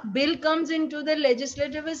draft bill comes into the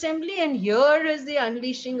Legislative Assembly, and here is the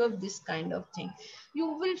unleashing of this kind of thing. You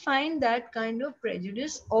will find that kind of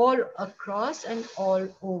prejudice all across and all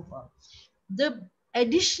over. The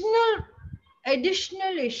additional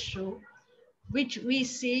issue which we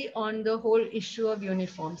see on the whole issue of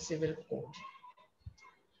uniform civil code.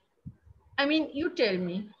 I mean, you tell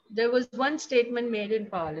me, there was one statement made in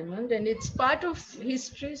Parliament, and it's part of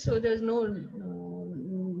history, so there's no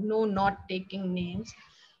not taking names.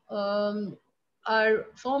 Our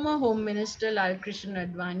former Home Minister Lal Krishna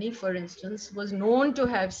Advani, for instance, was known to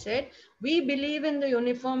have said, "We believe in the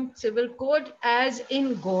Uniform Civil Code as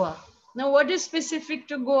in Goa." Now, what is specific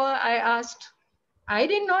to Goa? I asked. I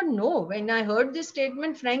did not know. When I heard this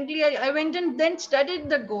statement, frankly, I went and then studied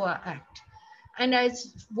the Goa Act. And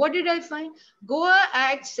what did I find? Goa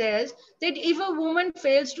Act says that if a woman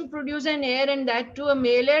fails to produce an heir, and that to a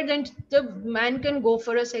male heir, then the man can go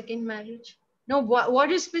for a second marriage. Now,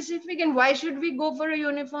 what is specific, and why should we go for a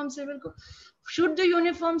uniform civil code? Should the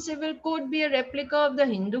uniform civil code be a replica of the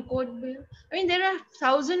Hindu code bill? I mean, there are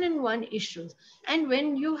 1,001 issues. And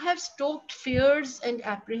when you have stoked fears and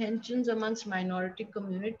apprehensions amongst minority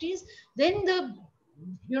communities, then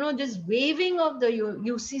this waiving of the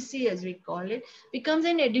UCC, as we call it, becomes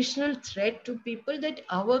an additional threat to people, that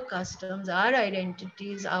our customs, our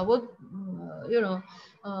identities, our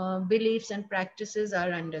beliefs and practices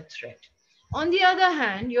are under threat. On the other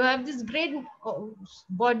hand, you have this great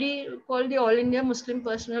body called the All India Muslim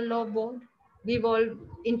Personal Law Board. We've all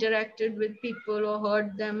interacted with people or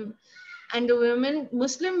heard them. And the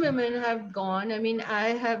Muslim women have gone. I mean, I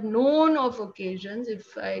have known of occasions,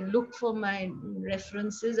 if I look for my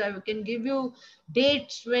references, I can give you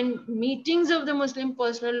dates when meetings of the Muslim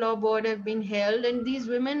Personal Law Board have been held, and these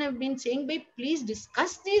women have been saying, "Babe, please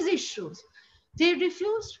discuss these issues." They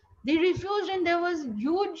refused. And there was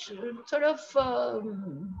huge sort of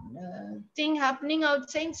thing happening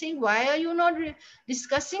outside, saying, "Why are you not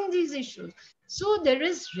discussing these issues?" So there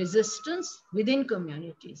is resistance within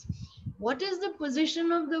communities. What is the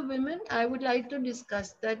position of the women? I would like to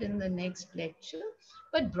discuss that in the next lecture.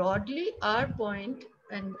 But broadly, our point,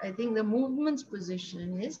 and I think the movement's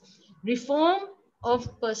position, is reform of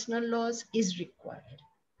personal laws is required.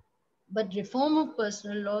 But reform of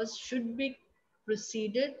personal laws should be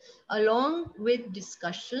proceeded along with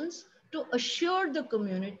discussions to assure the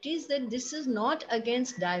communities that this is not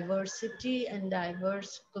against diversity and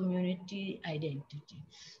diverse community identity.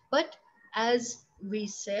 But as we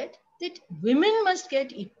said, that women must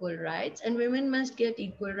get equal rights, and women must get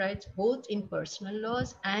equal rights both in personal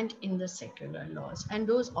laws and in the secular laws. And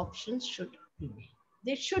those options should remain.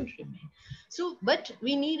 They should remain. So, but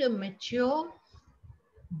we need a mature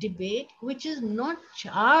debate which is not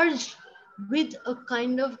charged with a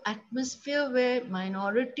kind of atmosphere where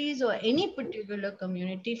minorities or any particular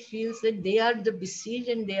community feels that they are the besieged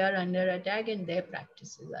and they are under attack and their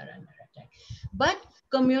practices are under attack. But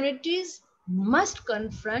communities must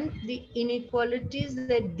confront the inequalities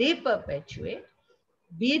that they perpetuate,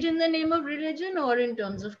 be it in the name of religion or in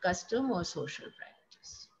terms of custom or social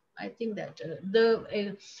practice. I think that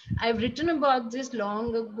I've written about this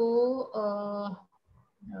long ago.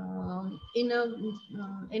 In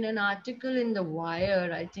an article in The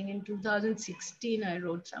Wire, I think in 2016, I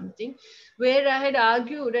wrote something where I had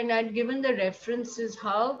argued and I'd given the references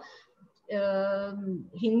how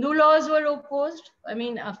Hindu laws were opposed. I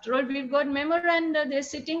mean, after all, we've got memoranda. They're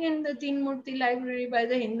sitting in the Teen Murti library by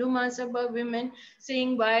the Hindu Mahasabha women,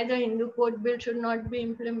 saying why the Hindu code bill should not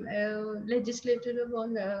be legislated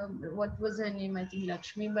upon. What was her name? I think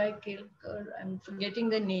Lakshmi Bai Kelkar. I'm forgetting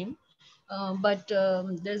the name. But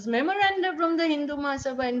there's memoranda from the Hindu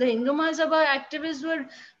Mahasabha, and the Hindu Mahasabha activists were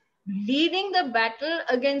leading the battle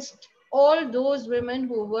against all those women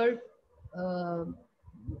who were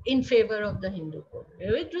in favor of the Hindu code.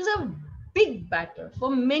 It was a big battle for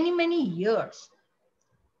many, many years.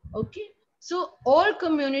 Okay. So all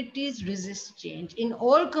communities resist change. In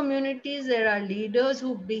all communities, there are leaders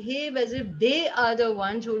who behave as if they are the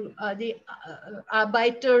ones who are the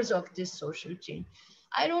arbiters of this social change.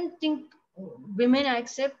 I don't think women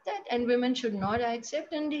accept that, and women should not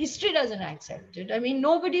accept, and history doesn't accept it. I mean,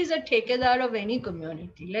 nobody is a ठेकेदार of any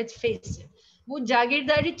community. Let's face it. वो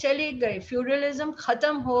जागीरदारी चली गई, feudalism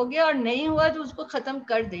खत्म हो गया, और नहीं हुआ तो उसको खत्म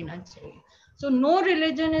कर देना चाहिए. So no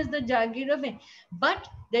religion is the Jagir of it, but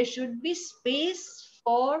there should be space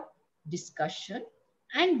for discussion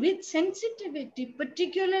and with sensitivity,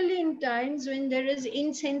 particularly in times when there is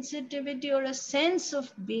insensitivity or a sense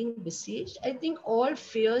of being besieged. I think all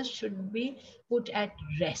fears should be put at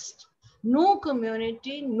rest. No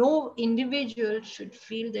community, no individual should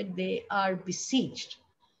feel that they are besieged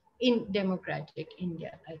in democratic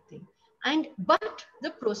India, I think. But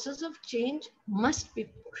the process of change must be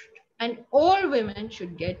pushed, and all women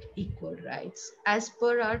should get equal rights as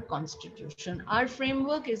per our constitution. Our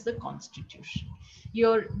framework is the constitution.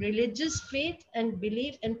 Your religious faith and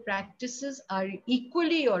belief and practices are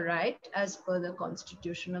equally your right as per the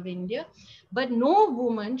constitution of India, but no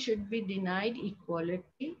woman should be denied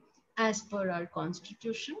equality as per our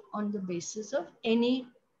constitution on the basis of any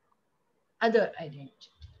other identity.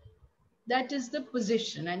 That is the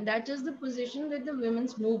position, and that is the position that the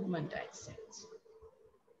women's movement accepts.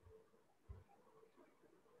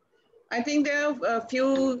 I think there are a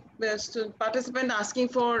few participants asking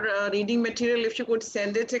for reading material. If you could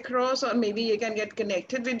send it across, or maybe you can get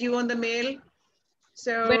connected with you on the mail.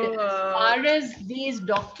 So, Well, as far as these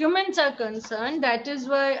documents are concerned, that is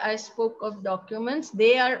why I spoke of documents.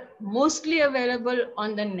 They are mostly available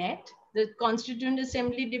on the net. The Constituent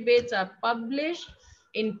Assembly debates are published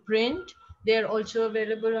in print. They are also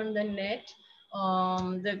available on the net.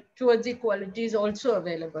 The Towards Equality is also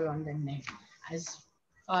available on the net. As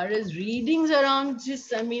far as readings around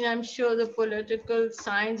this, I mean, I'm sure the political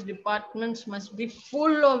science departments must be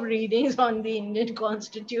full of readings on the Indian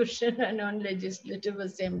Constitution and on Legislative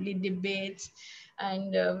Assembly debates.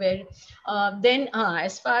 And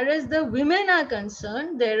as far as the women are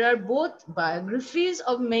concerned, there are both biographies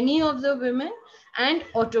of many of the women and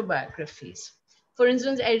autobiographies. For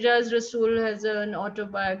instance, Ejaz Rasool has an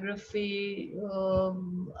autobiography.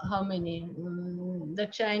 How many? The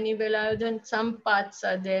Chini Velayudhan, some parts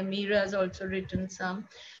are there. Meera has also written some.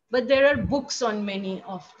 But there are books on many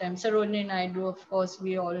of them. Sarojini Naidu, of course,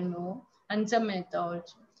 we all know. Hansa Mehta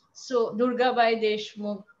also. So Durgabai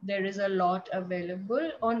Deshmukh, there is a lot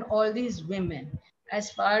available on all these women.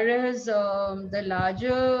 As far as the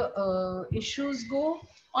larger issues go,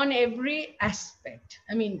 on every aspect.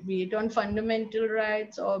 I mean, be it on fundamental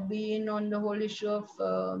rights or be it on the whole issue of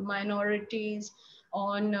minorities,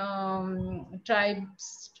 on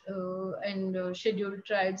tribes and scheduled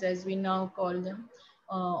tribes, as we now call them,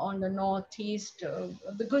 on the Northeast,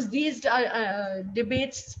 because these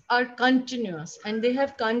debates are continuous, and they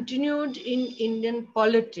have continued in Indian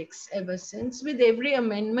politics ever since, with every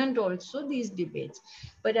amendment also these debates.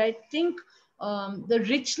 But I think the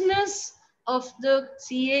richness of the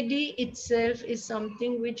CAD itself is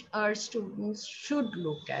something which our students should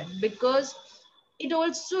look at, because it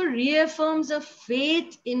also reaffirms a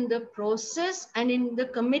faith in the process and in the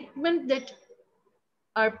commitment that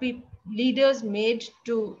our leaders made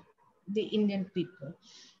to the Indian people.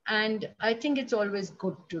 And I think it's always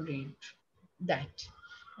good to read that.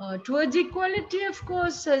 Towards Equality, of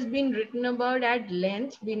course, has been written about at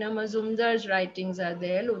length. Bina Mazumdar's writings are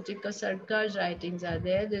there. Lotika Sarkar's writings are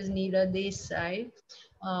there. There's Neera Desai.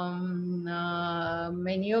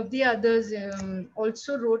 Many of the others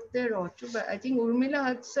also wrote their autobiography. I think Urmila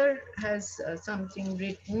Haksar has something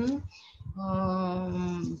written.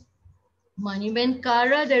 Maniben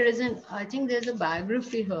Kara, I think there's a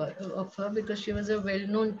biography of her, because she was a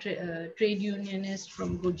well-known trade unionist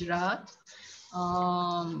from Gujarat.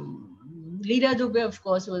 Leela Dubey, of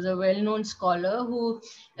course, was a well-known scholar who,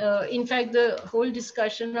 in fact, the whole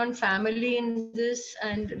discussion on family in this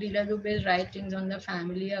and Leela Dubey's writings on the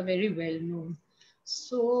family are very well-known.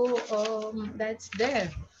 So that's there.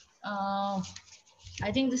 I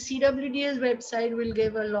think the CWDS website will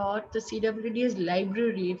give a lot. The CWDS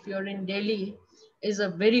library, if you're in Delhi, is a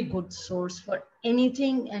very good source for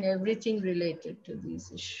anything and everything related to these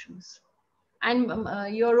issues. And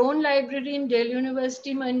your own library in Delhi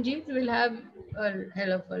University, Manjeet, will have a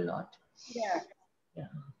hell of a lot.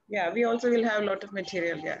 Yeah, we also will have a lot of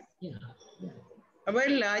material, yeah.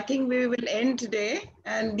 Well, I think we will end today,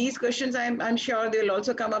 and these questions, I'm sure they will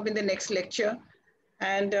also come up in the next lecture.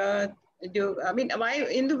 And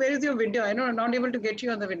where is your video? I know I'm not able to get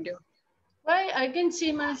you on the video. Why? I can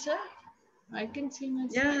see myself.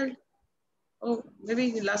 Yeah. Oh,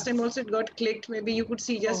 maybe last time also it got clicked. Maybe you could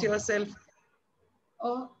see just yourself.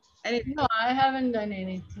 Oh, no, I haven't done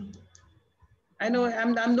anything. I know,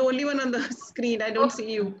 I'm the only one on the screen. I don't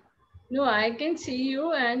see you. No, I can see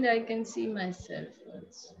you and I can see myself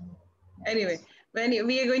also. Anyway,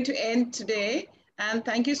 we are going to end today. And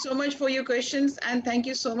thank you so much for your questions. And thank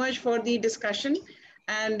you so much for the discussion.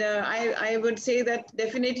 And I would say that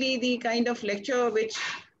definitely the kind of lecture which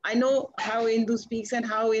I know how Indu speaks and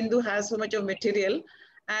how Indu has so much of material.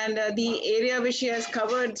 And the area which she has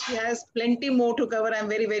covered, she has plenty more to cover, I'm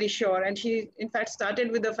very, very sure. And she, in fact, started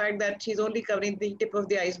with the fact that she's only covering the tip of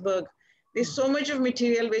the iceberg. There's so much of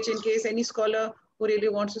material which, in case any scholar who really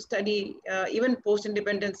wants to study even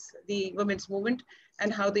post-independence, the women's movement,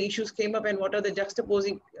 and how the issues came up and what are the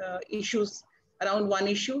juxtaposing issues around one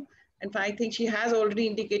issue. And I think she has already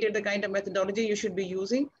indicated the kind of methodology you should be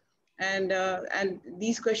using. And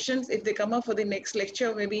these questions, if they come up for the next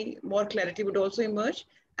lecture, maybe more clarity would also emerge.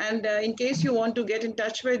 And in case you want to get in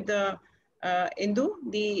touch with Indu,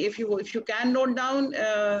 if you can note down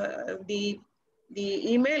the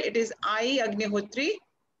email, it is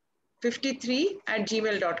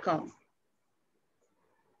iagnihotri53@gmail.com.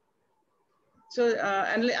 So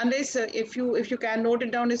unless if you can note it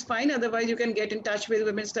down is fine. Otherwise, you can get in touch with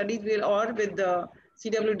Women's Studies or with the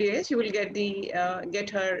CWDS. You will get get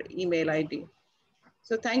her email ID.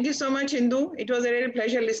 So thank you so much, Indu. It was a real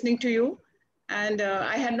pleasure listening to you. And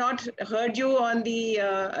I had not heard you on the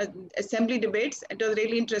assembly debates. It was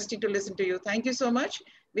really interesting to listen to you. Thank you so much.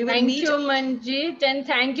 We will meet. Thank you, Manjeet, and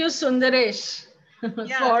thank you, Sundaresh,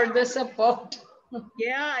 for the support.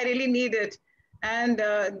 Yeah, I really need it. And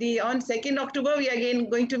on 2nd October, we are again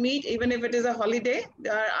going to meet, even if it is a holiday,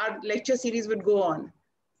 our lecture series would go on.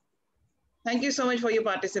 Thank you so much for your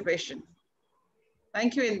participation.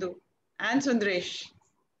 Thank you, Indu and Sundaresh.